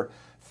older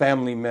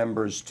family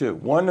members to.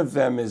 One of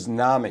them is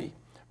NAMI,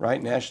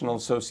 right? National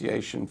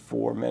Association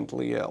for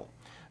Mentally Ill,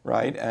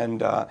 right?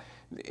 And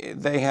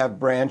they have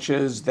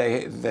branches.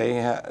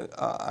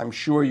 I'm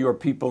sure your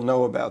people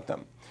know about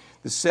them.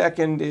 The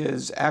second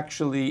is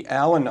actually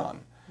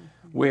Al-Anon,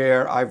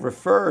 where I've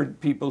referred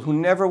people who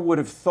never would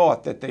have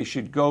thought that they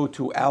should go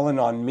to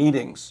Al-Anon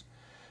meetings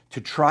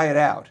to try it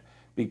out,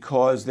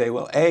 because they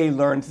will A,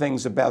 learn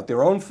things about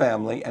their own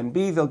family, and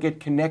B, they'll get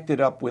connected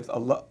up with a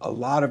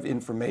lot of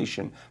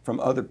information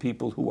from other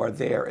people who are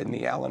there in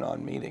the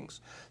Al-Anon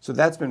meetings. So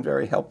that's been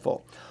very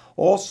helpful.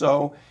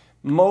 Also,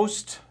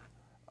 most,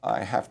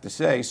 I have to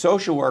say,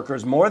 social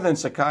workers, more than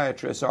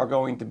psychiatrists, are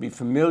going to be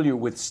familiar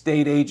with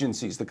state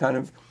agencies, the kind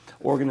of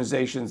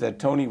organizations that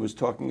Tony was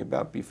talking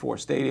about before,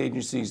 state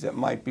agencies that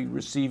might be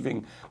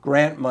receiving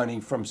grant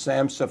money from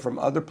SAMHSA, from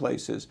other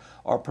places,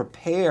 are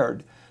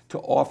prepared to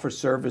offer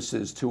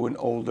services to an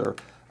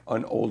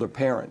older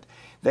parent.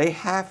 They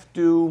have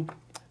to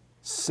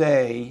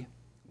say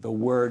the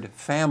word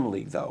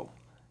family, though.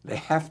 They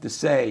have to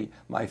say,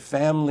 my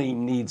family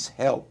needs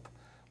help.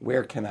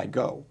 Where can I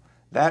go?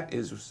 That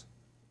is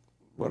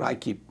what I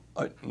keep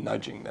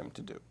nudging them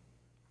to do.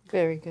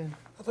 Very good.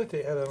 I'd like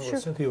to add on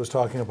what Cynthia was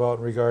talking about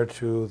in regard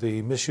to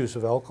the misuse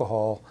of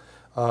alcohol.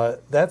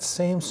 That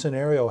same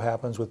scenario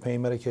happens with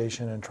pain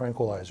medication and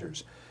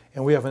tranquilizers.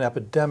 And we have an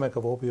epidemic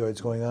of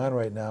opioids going on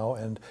right now,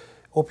 and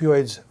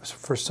opioids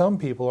for some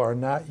people are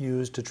not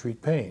used to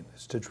treat pain.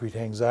 It's to treat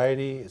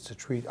anxiety, it's to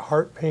treat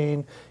heart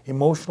pain,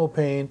 emotional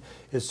pain,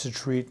 it's to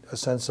treat a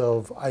sense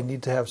of, I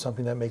need to have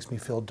something that makes me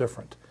feel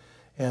different.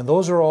 And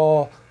those are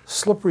all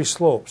slippery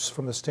slopes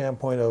from the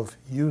standpoint of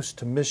use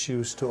to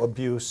misuse to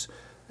abuse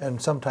and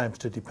sometimes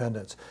to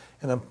dependence.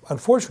 And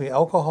unfortunately,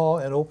 alcohol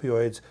and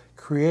opioids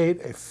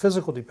create a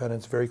physical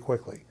dependence very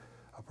quickly.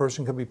 A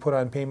person can be put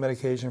on pain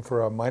medication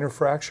for a minor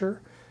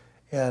fracture,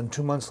 and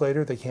 2 months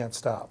later, they can't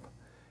stop.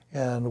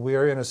 And we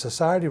are in a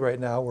society right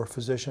now where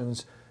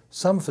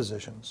some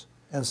physicians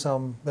and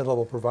some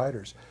mid-level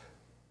providers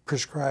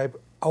prescribe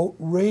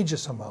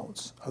outrageous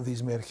amounts of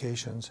these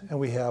medications. And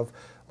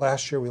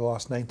last year we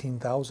lost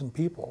 19,000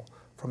 people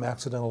from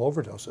accidental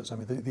overdoses. I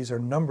mean, these are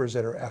numbers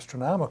that are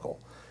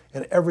astronomical.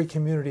 And every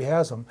community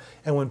has them.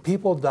 And when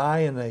people die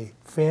in a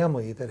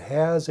family that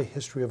has a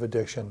history of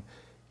addiction,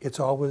 it's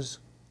always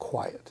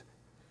quiet.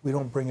 We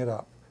don't bring it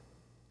up.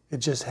 It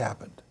just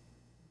happened.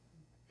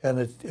 And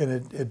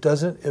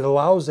it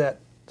allows that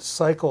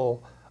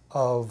cycle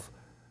of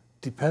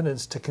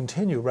dependence to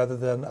continue rather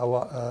than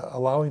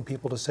allowing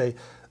people to say,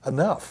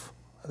 enough,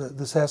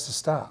 this has to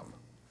stop.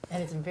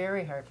 And it's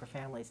very hard for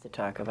families to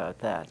talk about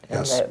that,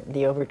 Yes. and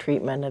the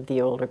overtreatment of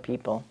the older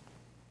people.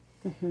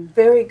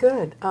 Very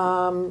good.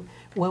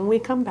 When we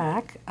come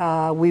back,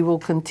 we will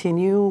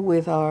continue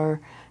with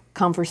our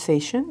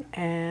conversation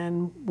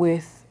and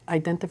with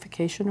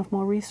identification of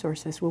more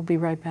resources. We'll be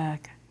right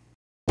back.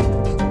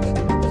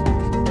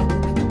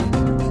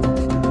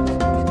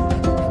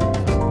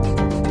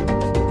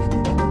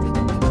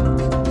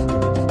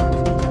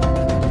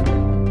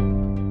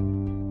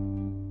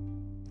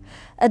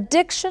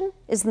 Addiction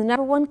is the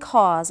 #1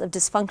 cause of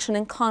dysfunction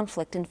and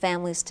conflict in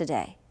families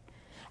today.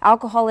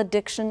 Alcohol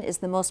addiction is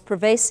the most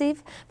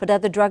pervasive, but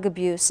other drug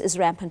abuse is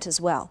rampant as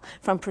well,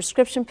 from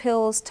prescription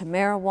pills to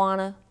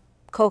marijuana,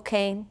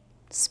 cocaine,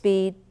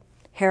 speed,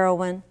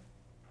 heroin.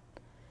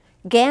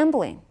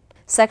 Gambling,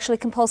 sexually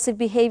compulsive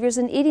behaviors,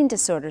 and eating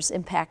disorders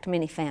impact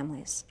many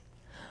families.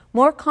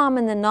 More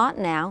common than not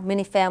now,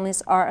 many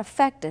families are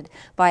affected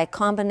by a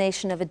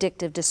combination of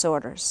addictive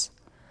disorders.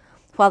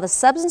 While the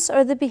substance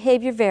or the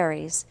behavior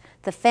varies,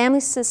 the family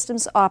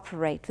systems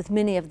operate with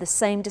many of the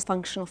same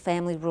dysfunctional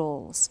family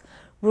rules,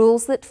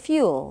 rules that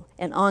fuel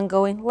an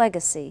ongoing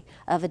legacy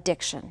of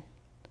addiction.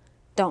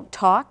 Don't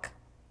talk,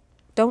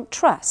 don't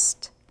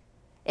trust,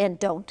 and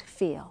don't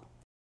feel.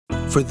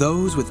 For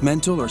those with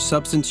mental or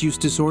substance use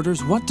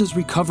disorders, what does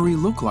recovery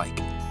look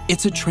like?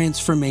 It's a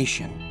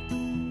transformation.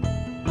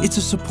 It's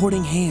a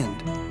supporting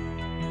hand.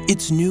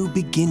 It's new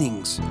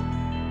beginnings.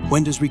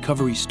 When does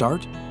recovery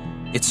start?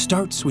 It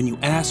starts when you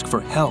ask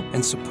for help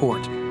and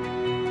support.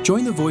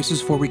 Join the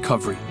Voices for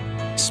Recovery.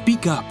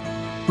 Speak up.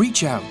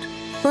 Reach out.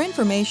 For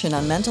information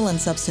on mental and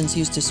substance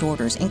use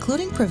disorders,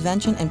 including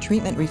prevention and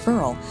treatment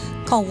referral,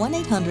 call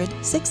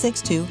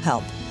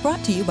 1-800-662-HELP.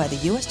 Brought to you by the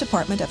U.S.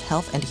 Department of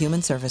Health and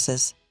Human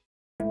Services.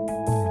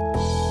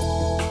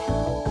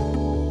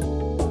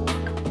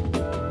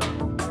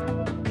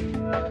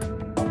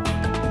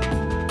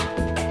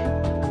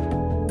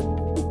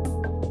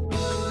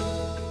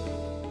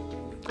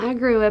 I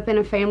grew up in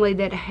a family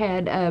that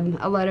had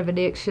a lot of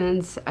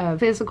addictions,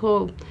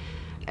 physical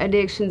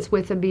addictions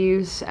with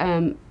abuse,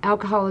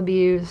 alcohol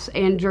abuse,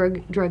 and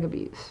drug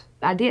abuse.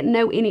 I didn't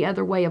know any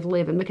other way of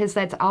living because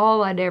that's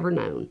all I'd ever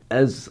known.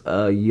 As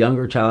a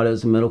younger child,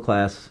 as a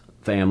middle-class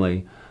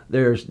family,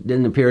 there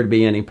didn't appear to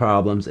be any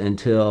problems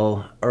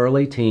until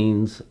early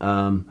teens.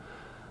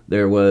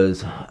 There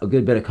was a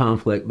good bit of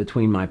conflict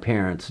between my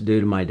parents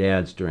due to my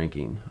dad's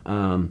drinking.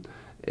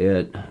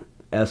 It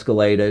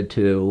escalated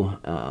to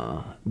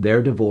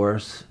their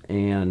divorce,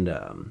 and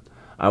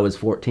I was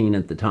 14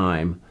 at the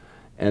time.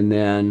 And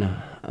then,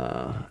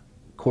 of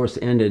course,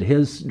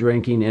 his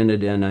drinking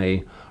ended in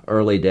a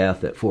early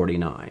death at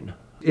 49.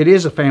 It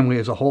is a family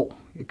as a whole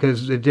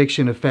because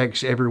addiction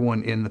affects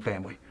everyone in the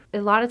family.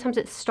 A lot of times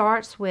it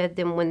starts with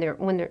them when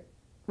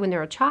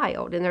they're a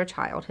child, in their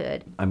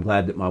childhood. I'm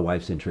glad that my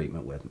wife's in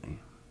treatment with me.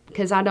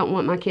 Because I don't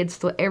want my kids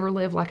to ever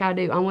live like I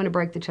do. I want to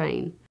break the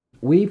chain.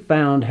 We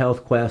found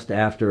HealthQuest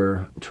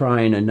after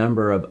trying a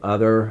number of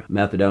other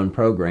methadone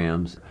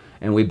programs,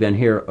 and we've been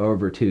here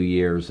over 2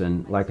 years.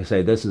 And like I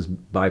say, this is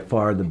by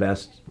far the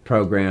best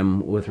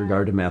program with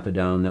regard to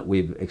methadone that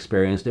we've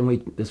experienced,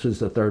 and this was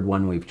the third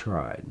one we've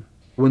tried.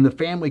 When the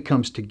family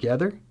comes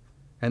together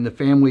and the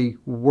family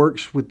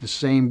works with the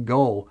same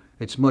goal,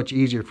 it's much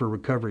easier for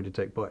recovery to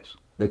take place.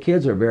 The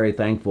kids are very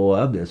thankful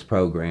of this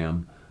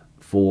program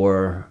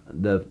for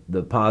the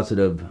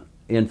positive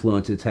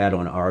influence it's had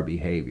on our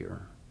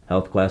behavior.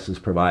 HealthQuest has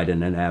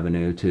provided an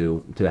avenue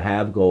to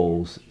have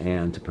goals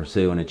and to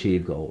pursue and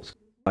achieve goals.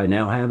 I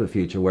now have a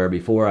future where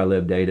before I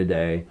lived day to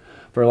day.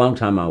 For a long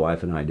time, my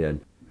wife and I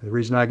did. The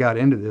reason I got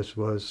into this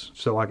was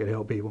so I could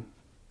help people.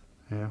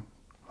 Yeah,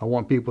 I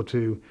want people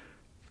to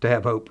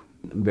have hope.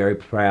 I'm very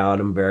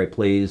proud. I'm very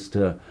pleased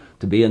to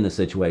be in the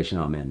situation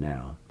I'm in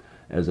now,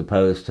 as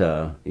opposed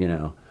to,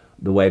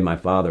 the way my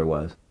father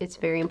was. It's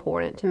very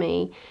important to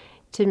me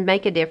to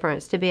make a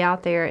difference, to be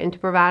out there and to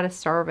provide a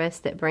service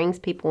that brings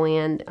people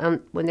in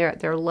when they're at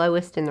their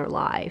lowest in their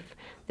life,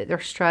 that they're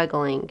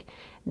struggling,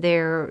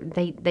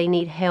 they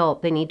need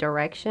help, they need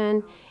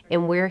direction,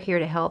 and we're here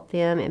to help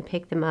them and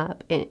pick them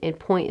up and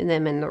point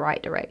them in the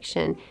right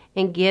direction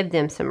and give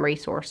them some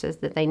resources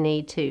that they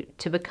need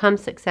to become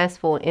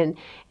successful and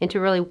to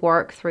really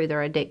work through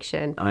their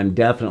addiction. I'm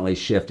definitely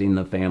shifting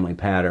the family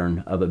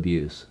pattern of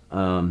abuse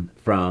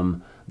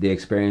from the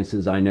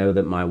experiences I know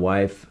that my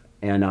wife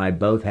and I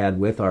both had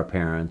with our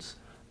parents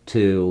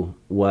to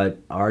what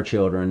our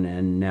children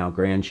and now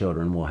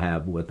grandchildren will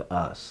have with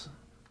us.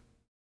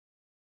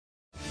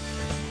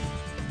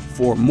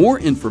 For more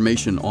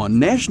information on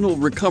National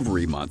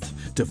Recovery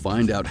Month, to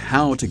find out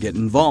how to get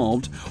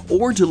involved,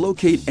 or to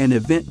locate an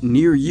event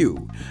near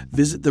you,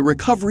 visit the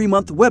Recovery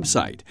Month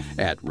website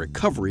at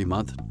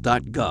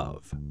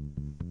recoverymonth.gov.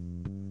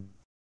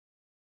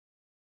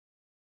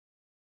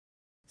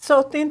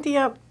 So,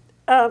 Cynthia,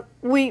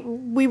 we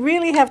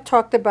really have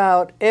talked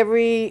about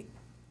every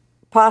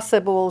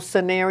possible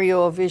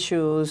scenario of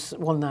issues,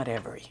 well, not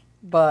every,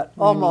 but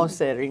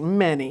almost every,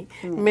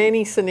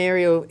 many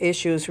scenario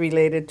issues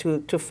related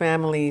to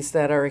families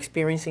that are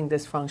experiencing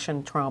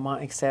dysfunction, trauma,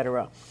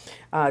 etc.,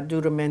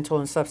 due to mental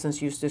and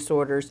substance use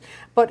disorders.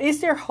 But is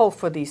there hope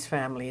for these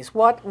families?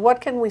 What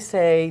can we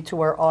say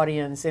to our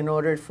audience in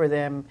order for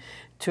them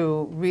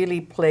to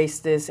really place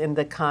this in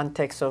the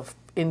context of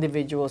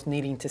individuals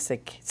needing to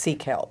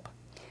seek help?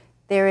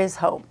 There is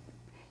hope.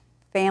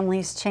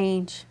 Families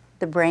change,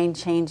 the brain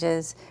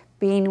changes.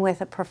 Being with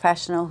a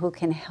professional who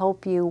can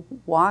help you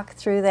walk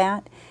through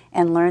that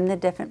and learn the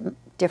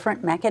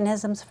different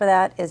mechanisms for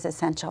that is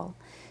essential.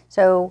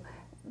 So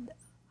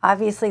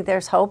obviously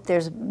there's hope.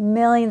 There's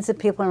millions of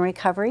people in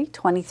recovery.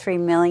 23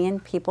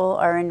 million people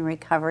are in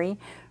recovery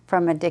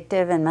from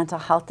addictive and mental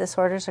health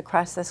disorders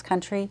across this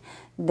country.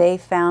 They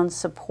found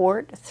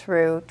support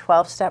through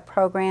 12-step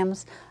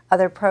programs,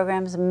 other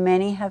programs.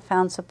 Many have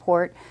found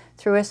support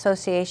through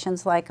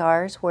associations like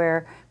ours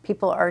where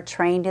people are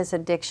trained as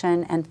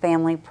addiction and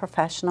family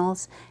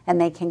professionals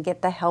and they can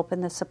get the help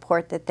and the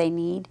support that they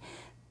need.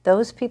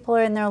 Those people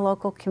are in their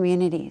local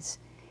communities.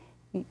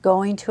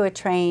 Going to a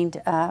trained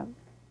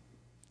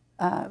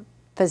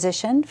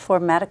physician for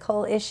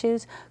medical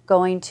issues,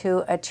 going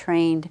to a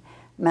trained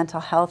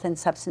mental health and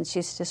substance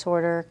use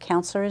disorder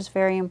counselor is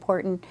very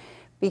important,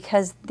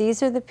 because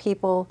these are the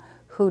people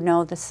who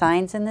know the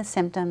signs and the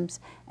symptoms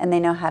and they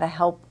know how to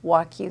help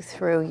walk you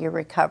through your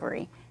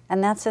recovery.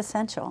 And that's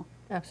essential.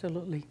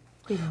 Absolutely.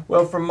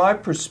 Well, from my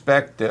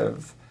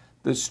perspective,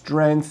 the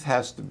strength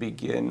has to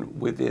begin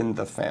within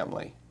the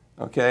family.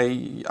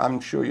 Okay?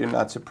 I'm sure you're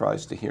not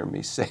surprised to hear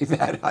me say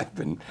that. I've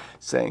been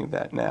saying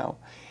that now.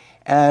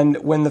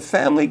 And when the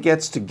family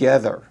gets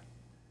together,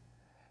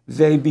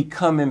 they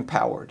become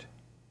empowered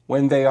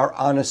when they are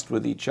honest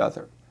with each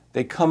other.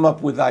 They come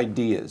up with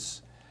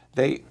ideas.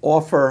 They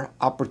offer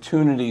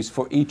opportunities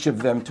for each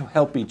of them to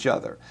help each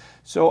other.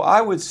 So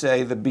I would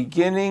say the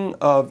beginning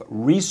of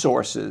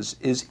resources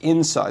is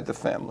inside the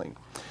family.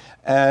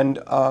 And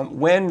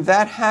when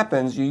that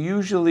happens, you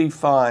usually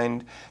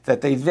find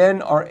that they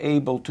then are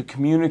able to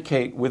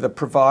communicate with a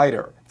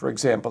provider, for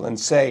example, and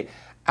say,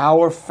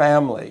 our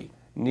family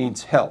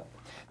needs help.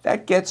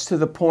 That gets to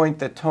the point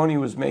that Tony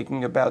was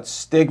making about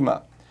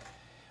stigma.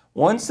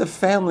 Once the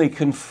family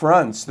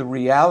confronts the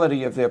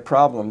reality of their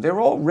problem,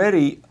 they're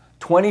already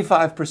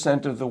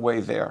 25% of the way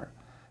there,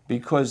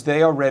 because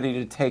they are ready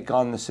to take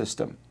on the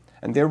system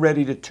and they're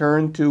ready to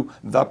turn to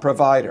the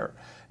provider,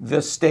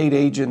 the state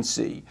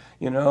agency,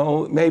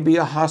 maybe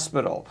a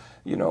hospital,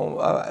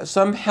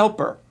 some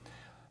helper.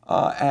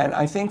 And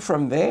I think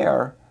from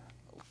there,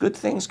 good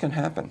things can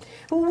happen.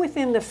 Who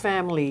within the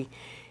family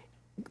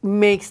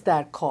makes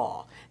that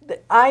call?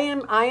 I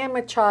am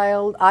a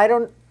child. I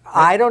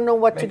don't know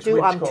what to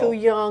do. I'm too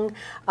young.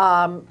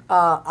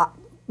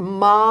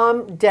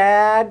 Mom,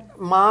 dad,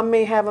 mom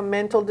may have a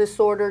mental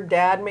disorder.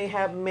 Dad may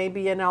have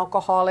maybe an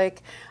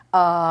alcoholic.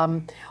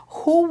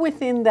 Who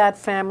within that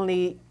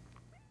family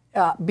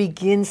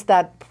begins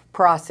that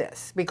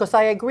process? Because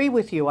I agree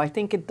with you. I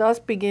think it does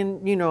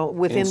begin,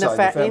 within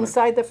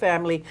inside the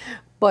family.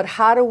 But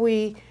how do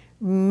we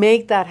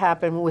make that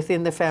happen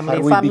within the family?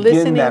 How do we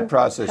begin that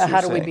process? How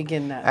do we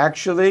begin that?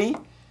 Actually,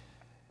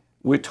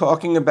 we're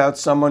talking about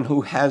someone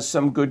who has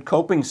some good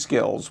coping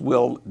skills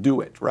will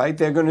do it, right?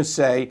 They're going to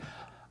say,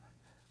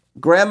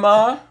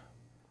 Grandma,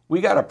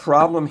 we got a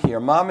problem here.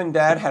 Mom and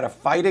Dad had a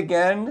fight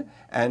again,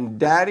 and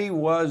Daddy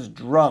was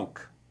drunk.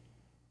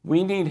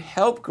 We need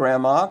help,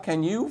 Grandma.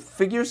 Can you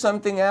figure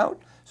something out?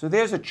 So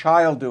there's a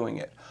child doing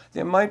it.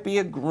 There might be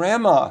a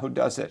grandma who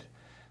does it,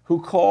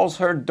 who calls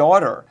her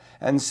daughter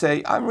and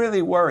say, I'm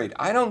really worried.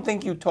 I don't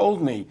think you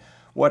told me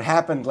what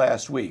happened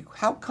last week.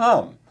 How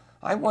come?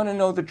 I want to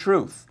know the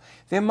truth.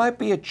 There might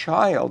be a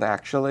child,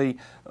 actually,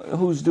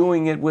 who's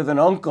doing it with an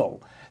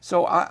uncle.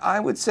 So I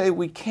would say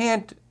we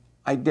can't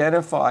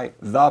identify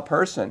the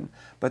person,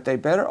 but they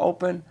better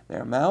open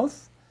their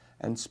mouth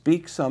and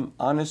speak some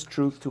honest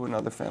truth to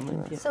another family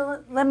member.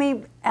 So let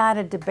me add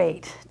a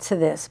debate to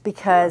this,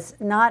 because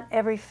not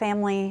every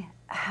family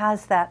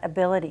has that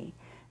ability.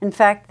 In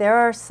fact, there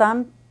are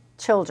some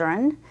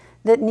children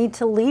that need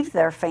to leave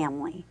their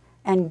family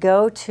and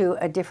go to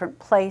a different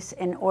place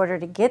in order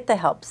to get the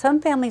help.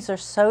 Some families are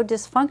so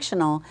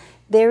dysfunctional,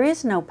 there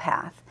is no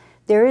path.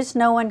 There is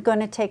no one going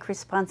to take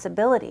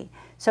responsibility.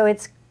 So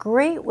it's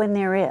great when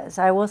there is.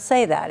 I will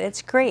say that.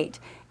 It's great.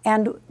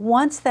 And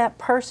once that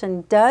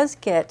person does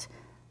get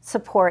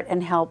support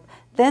and help,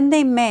 then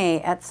they may,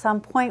 at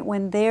some point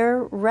when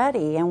they're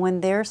ready and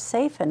when they're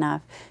safe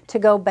enough, to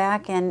go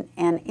back and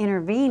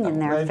intervene in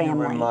their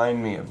family. You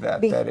remind me of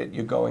that,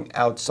 you're going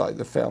outside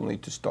the family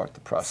to start the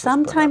process.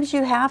 Sometimes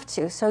you have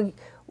to. So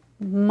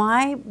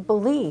my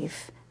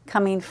belief,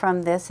 coming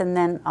from this and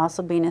then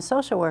also being a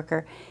social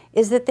worker,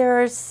 is that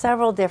there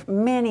are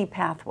many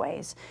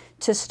pathways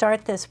to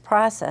start this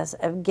process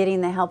of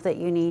getting the help that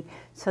you need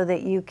so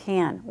that you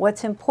can.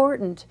 What's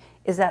important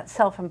is that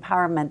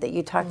self-empowerment that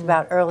you talked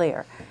about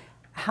earlier.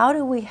 How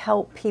do we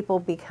help people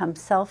become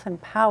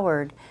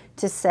self-empowered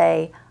to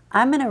say,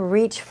 I'm going to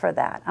reach for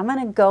that. I'm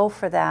going to go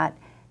for that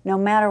no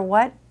matter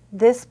what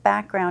this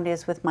background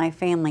is with my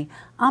family.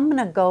 I'm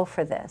going to go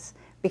for this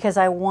because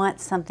I want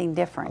something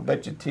different. I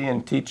bet you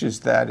Tian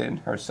teaches that in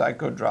her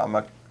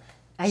psychodrama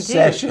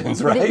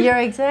sessions, right? You're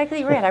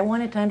exactly right. I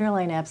wanted to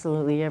underline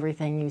absolutely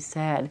everything you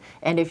said.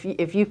 And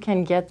if you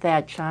can get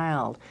that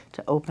child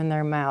to open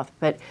their mouth,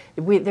 but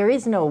there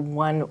is no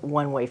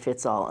one way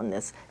fits all in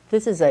this.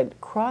 This is a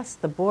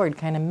across-the-board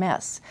kind of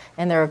mess,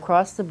 and there are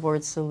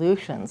across-the-board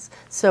solutions.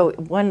 So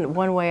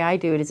one way I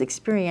do it is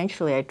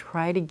experientially. I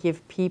try to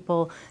give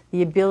people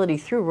the ability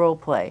through role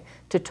play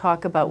to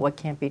talk about what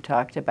can't be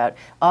talked about.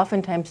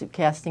 Oftentimes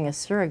casting a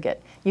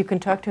surrogate. You can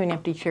talk to an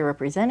empty chair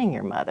representing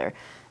your mother.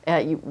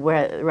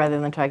 Rather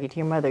than talking to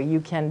your mother, you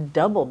can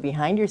double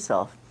behind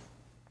yourself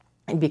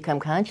and become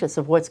conscious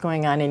of what's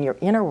going on in your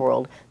inner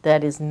world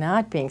that is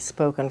not being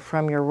spoken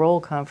from your role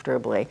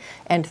comfortably.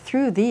 And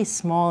through these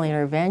small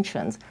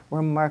interventions,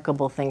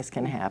 remarkable things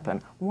can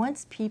happen.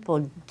 Once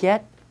people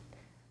get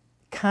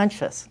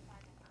conscious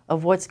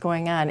of what's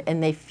going on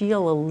and they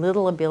feel a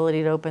little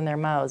ability to open their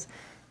mouths,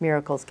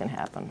 miracles can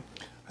happen.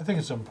 I think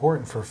it's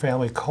important for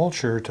family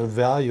culture to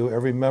value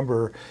every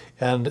member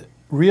and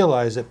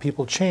realize that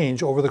people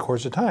change over the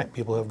course of time.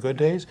 People have good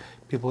days,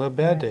 people have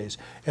bad days.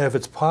 And if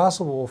it's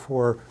possible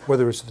for,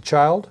 whether it's the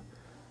child,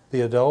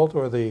 the adult,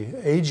 or the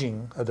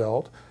aging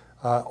adult,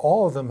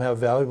 all of them have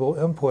valuable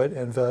input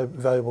and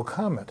valuable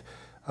comment.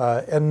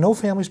 And no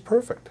family's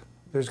perfect.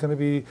 There's going to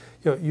be,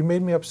 you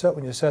made me upset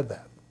when you said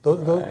that.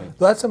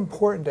 That's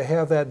important to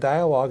have that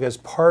dialogue as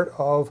part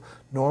of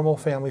normal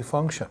family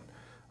function.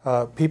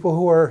 People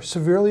who are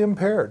severely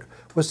impaired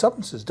with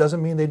substances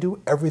doesn't mean they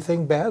do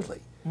everything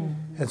badly.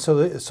 Mm-hmm. And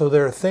so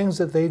there are things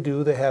that they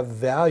do that have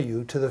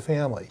value to the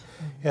family.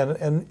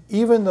 Mm-hmm. And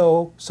even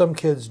though some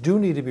kids do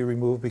need to be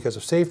removed because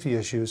of safety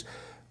issues,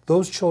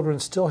 those children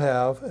still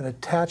have an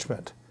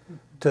attachment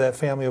to that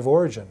family of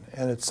origin,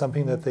 and it's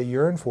something that they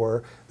yearn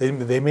for.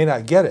 They may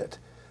not get it,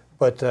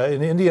 but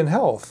in Indian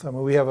health, I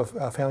mean, we have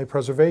a family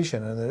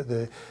preservation,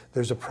 and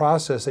there's a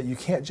process that you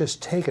can't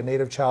just take a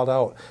Native child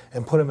out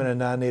and put them in a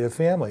non-Native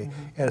family,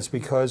 and it's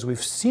because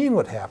we've seen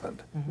what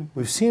happened.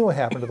 We've seen what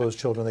happened to those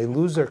children. They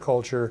lose their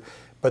culture,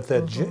 but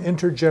that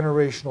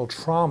intergenerational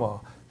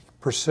trauma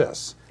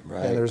persists.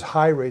 Right. And there's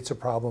high rates of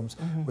problems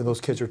when those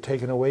kids are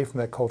taken away from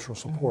that cultural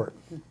support.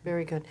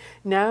 Very good.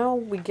 Now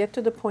we get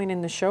to the point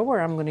in the show where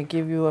I'm going to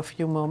give you a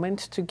few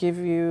moments to give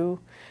you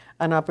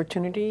an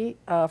opportunity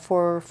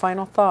for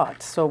final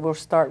thoughts. So we'll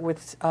start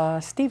with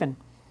Stephen.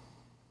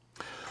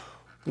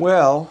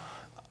 Well,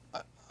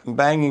 I'm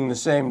banging the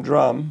same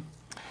drum,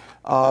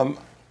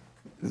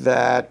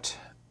 that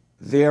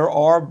there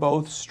are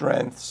both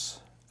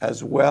strengths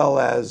as well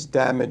as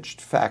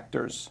damaged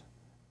factors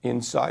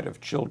inside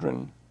of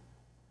children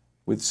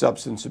with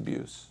substance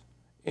abuse,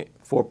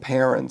 for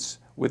parents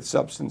with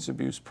substance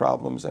abuse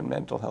problems and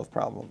mental health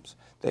problems.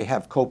 They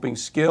have coping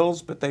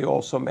skills, but they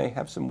also may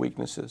have some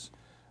weaknesses.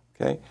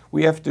 Okay?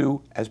 We have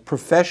to, as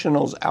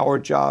professionals, our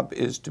job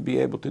is to be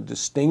able to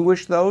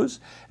distinguish those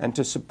and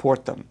to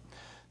support them.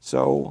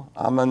 So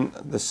I'm on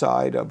the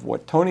side of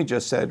what Tony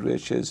just said,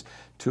 which is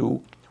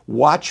to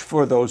watch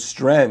for those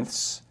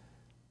strengths,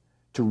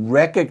 to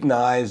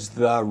recognize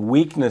the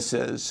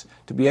weaknesses,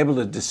 to be able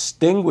to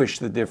distinguish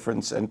the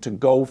difference, and to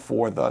go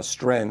for the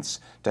strengths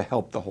to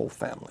help the whole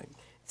family.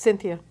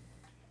 Cynthia.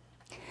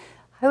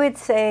 I would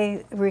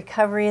say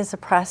recovery is a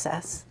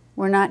process.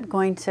 We're not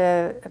going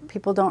to,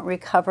 people don't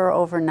recover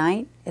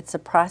overnight. It's a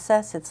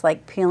process. It's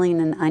like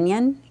peeling an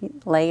onion,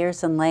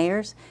 layers and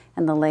layers,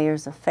 and the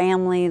layers of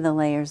family, the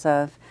layers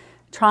of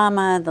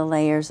trauma, the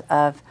layers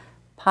of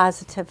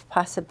positive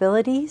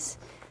possibilities,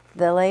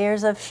 the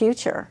layers of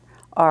future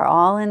are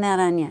all in that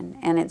onion,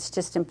 and it's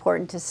just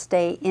important to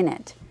stay in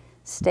it.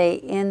 Stay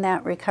in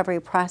that recovery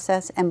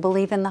process and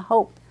believe in the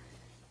hope.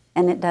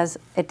 And it does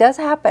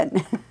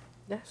happen.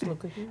 Yes,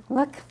 look at you.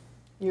 Look.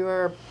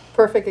 You're a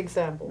perfect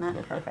example. Not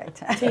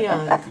perfect.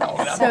 Tian.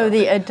 So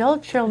the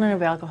adult children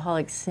of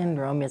alcoholic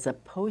syndrome is a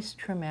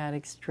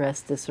post-traumatic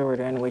stress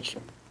disorder in which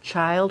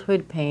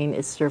childhood pain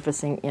is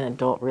surfacing in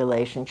adult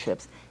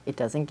relationships. It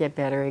doesn't get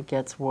better, it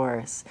gets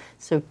worse.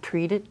 So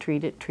treat it,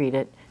 treat it, treat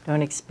it.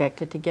 Don't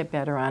expect it to get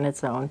better on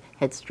its own.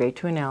 Head straight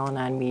to an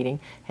Al-Anon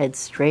meeting. Head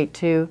straight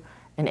to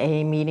an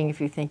AA meeting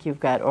if you think you've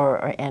got,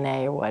 or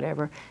NA or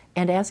whatever,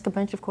 and ask a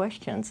bunch of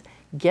questions.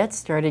 Get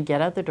started,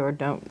 get out the door,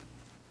 don't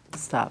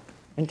stop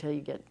until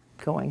you get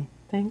going.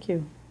 Thank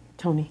you.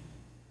 Tony.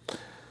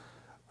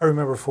 I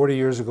remember 40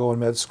 years ago in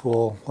med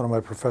school, one of my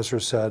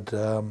professors said,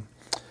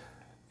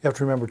 you have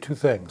to remember two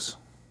things.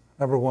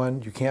 Number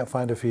one, you can't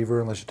find a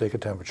fever unless you take a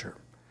temperature.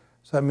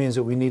 So that means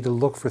that we need to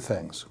look for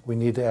things. We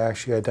need to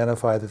actually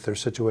identify that there are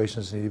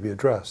situations that need to be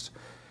addressed.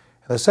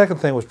 And the second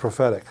thing was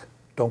prophetic.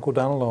 Don't go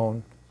down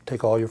alone.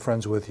 Take all your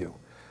friends with you.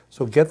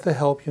 So get the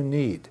help you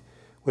need,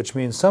 which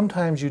means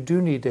sometimes you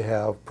do need to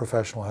have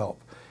professional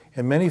help.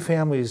 And many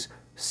families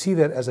see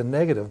that as a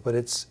negative, but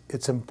it's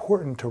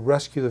important to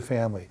rescue the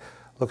family.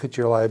 Look at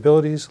your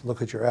liabilities,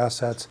 look at your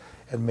assets,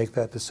 and make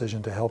that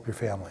decision to help your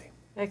family.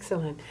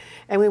 Excellent.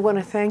 And we want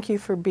to thank you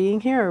for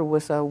being here. It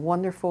was a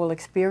wonderful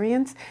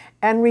experience.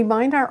 And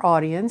remind our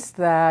audience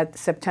that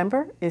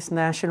September is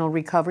National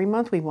Recovery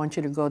Month. We want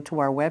you to go to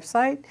our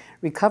website,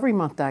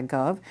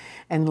 recoverymonth.gov,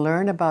 and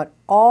learn about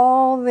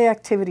all the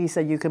activities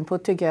that you can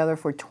put together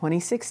for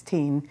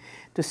 2016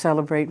 to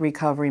celebrate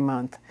Recovery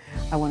Month.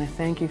 I want to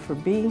thank you for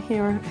being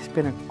here. It's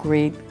been a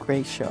great,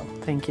 great show.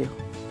 Thank you.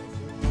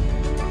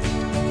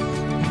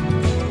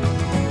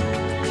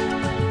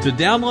 To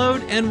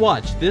download and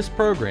watch this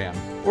program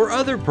or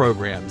other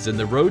programs in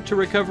the Road to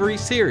Recovery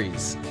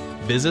series,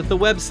 visit the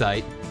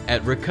website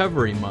at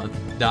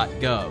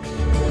recoverymonth.gov.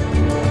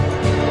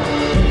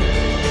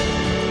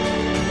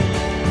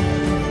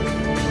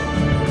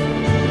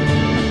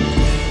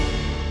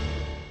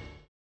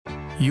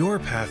 Your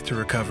path to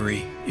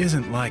recovery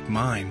isn't like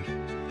mine.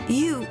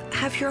 You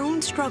have your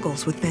own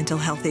struggles with mental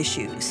health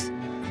issues.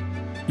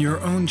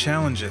 Your own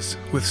challenges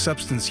with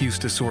substance use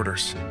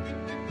disorders.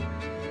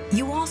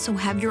 You also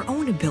have your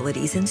own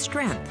abilities and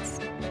strengths.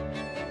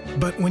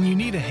 But when you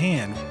need a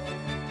hand,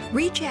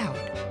 reach out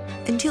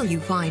until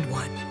you find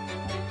one.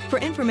 For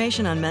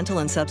information on mental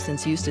and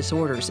substance use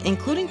disorders,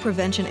 including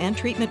prevention and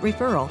treatment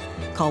referral,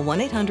 call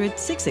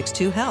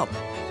 1-800-662-HELP.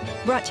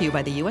 Brought to you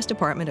by the U.S.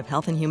 Department of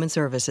Health and Human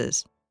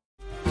Services.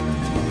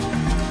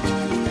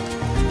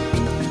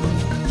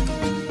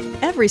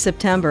 Every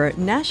September,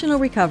 National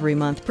Recovery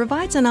Month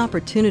provides an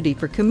opportunity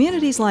for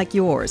communities like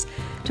yours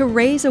to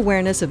raise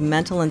awareness of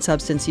mental and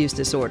substance use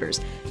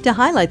disorders, to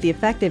highlight the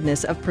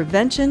effectiveness of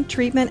prevention,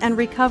 treatment, and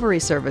recovery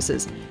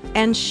services,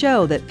 and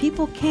show that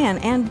people can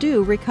and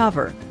do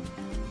recover.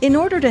 In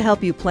order to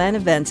help you plan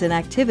events and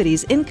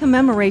activities in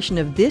commemoration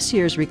of this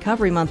year's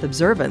Recovery Month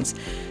observance,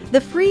 the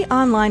free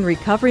online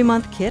Recovery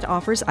Month kit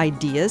offers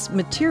ideas,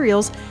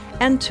 materials,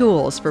 and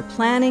tools for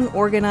planning,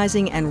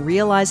 organizing, and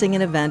realizing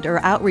an event or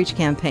outreach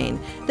campaign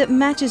that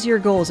matches your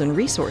goals and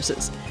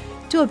resources.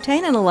 To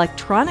obtain an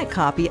electronic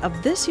copy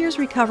of this year's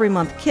Recovery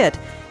Month kit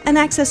and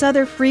access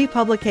other free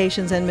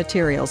publications and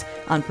materials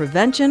on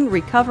prevention,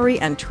 recovery,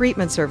 and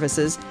treatment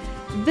services,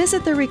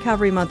 visit the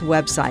Recovery Month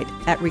website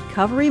at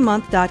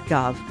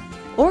recoverymonth.gov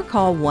or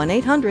call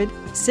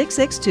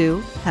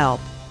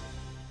 1-800-662-HELP.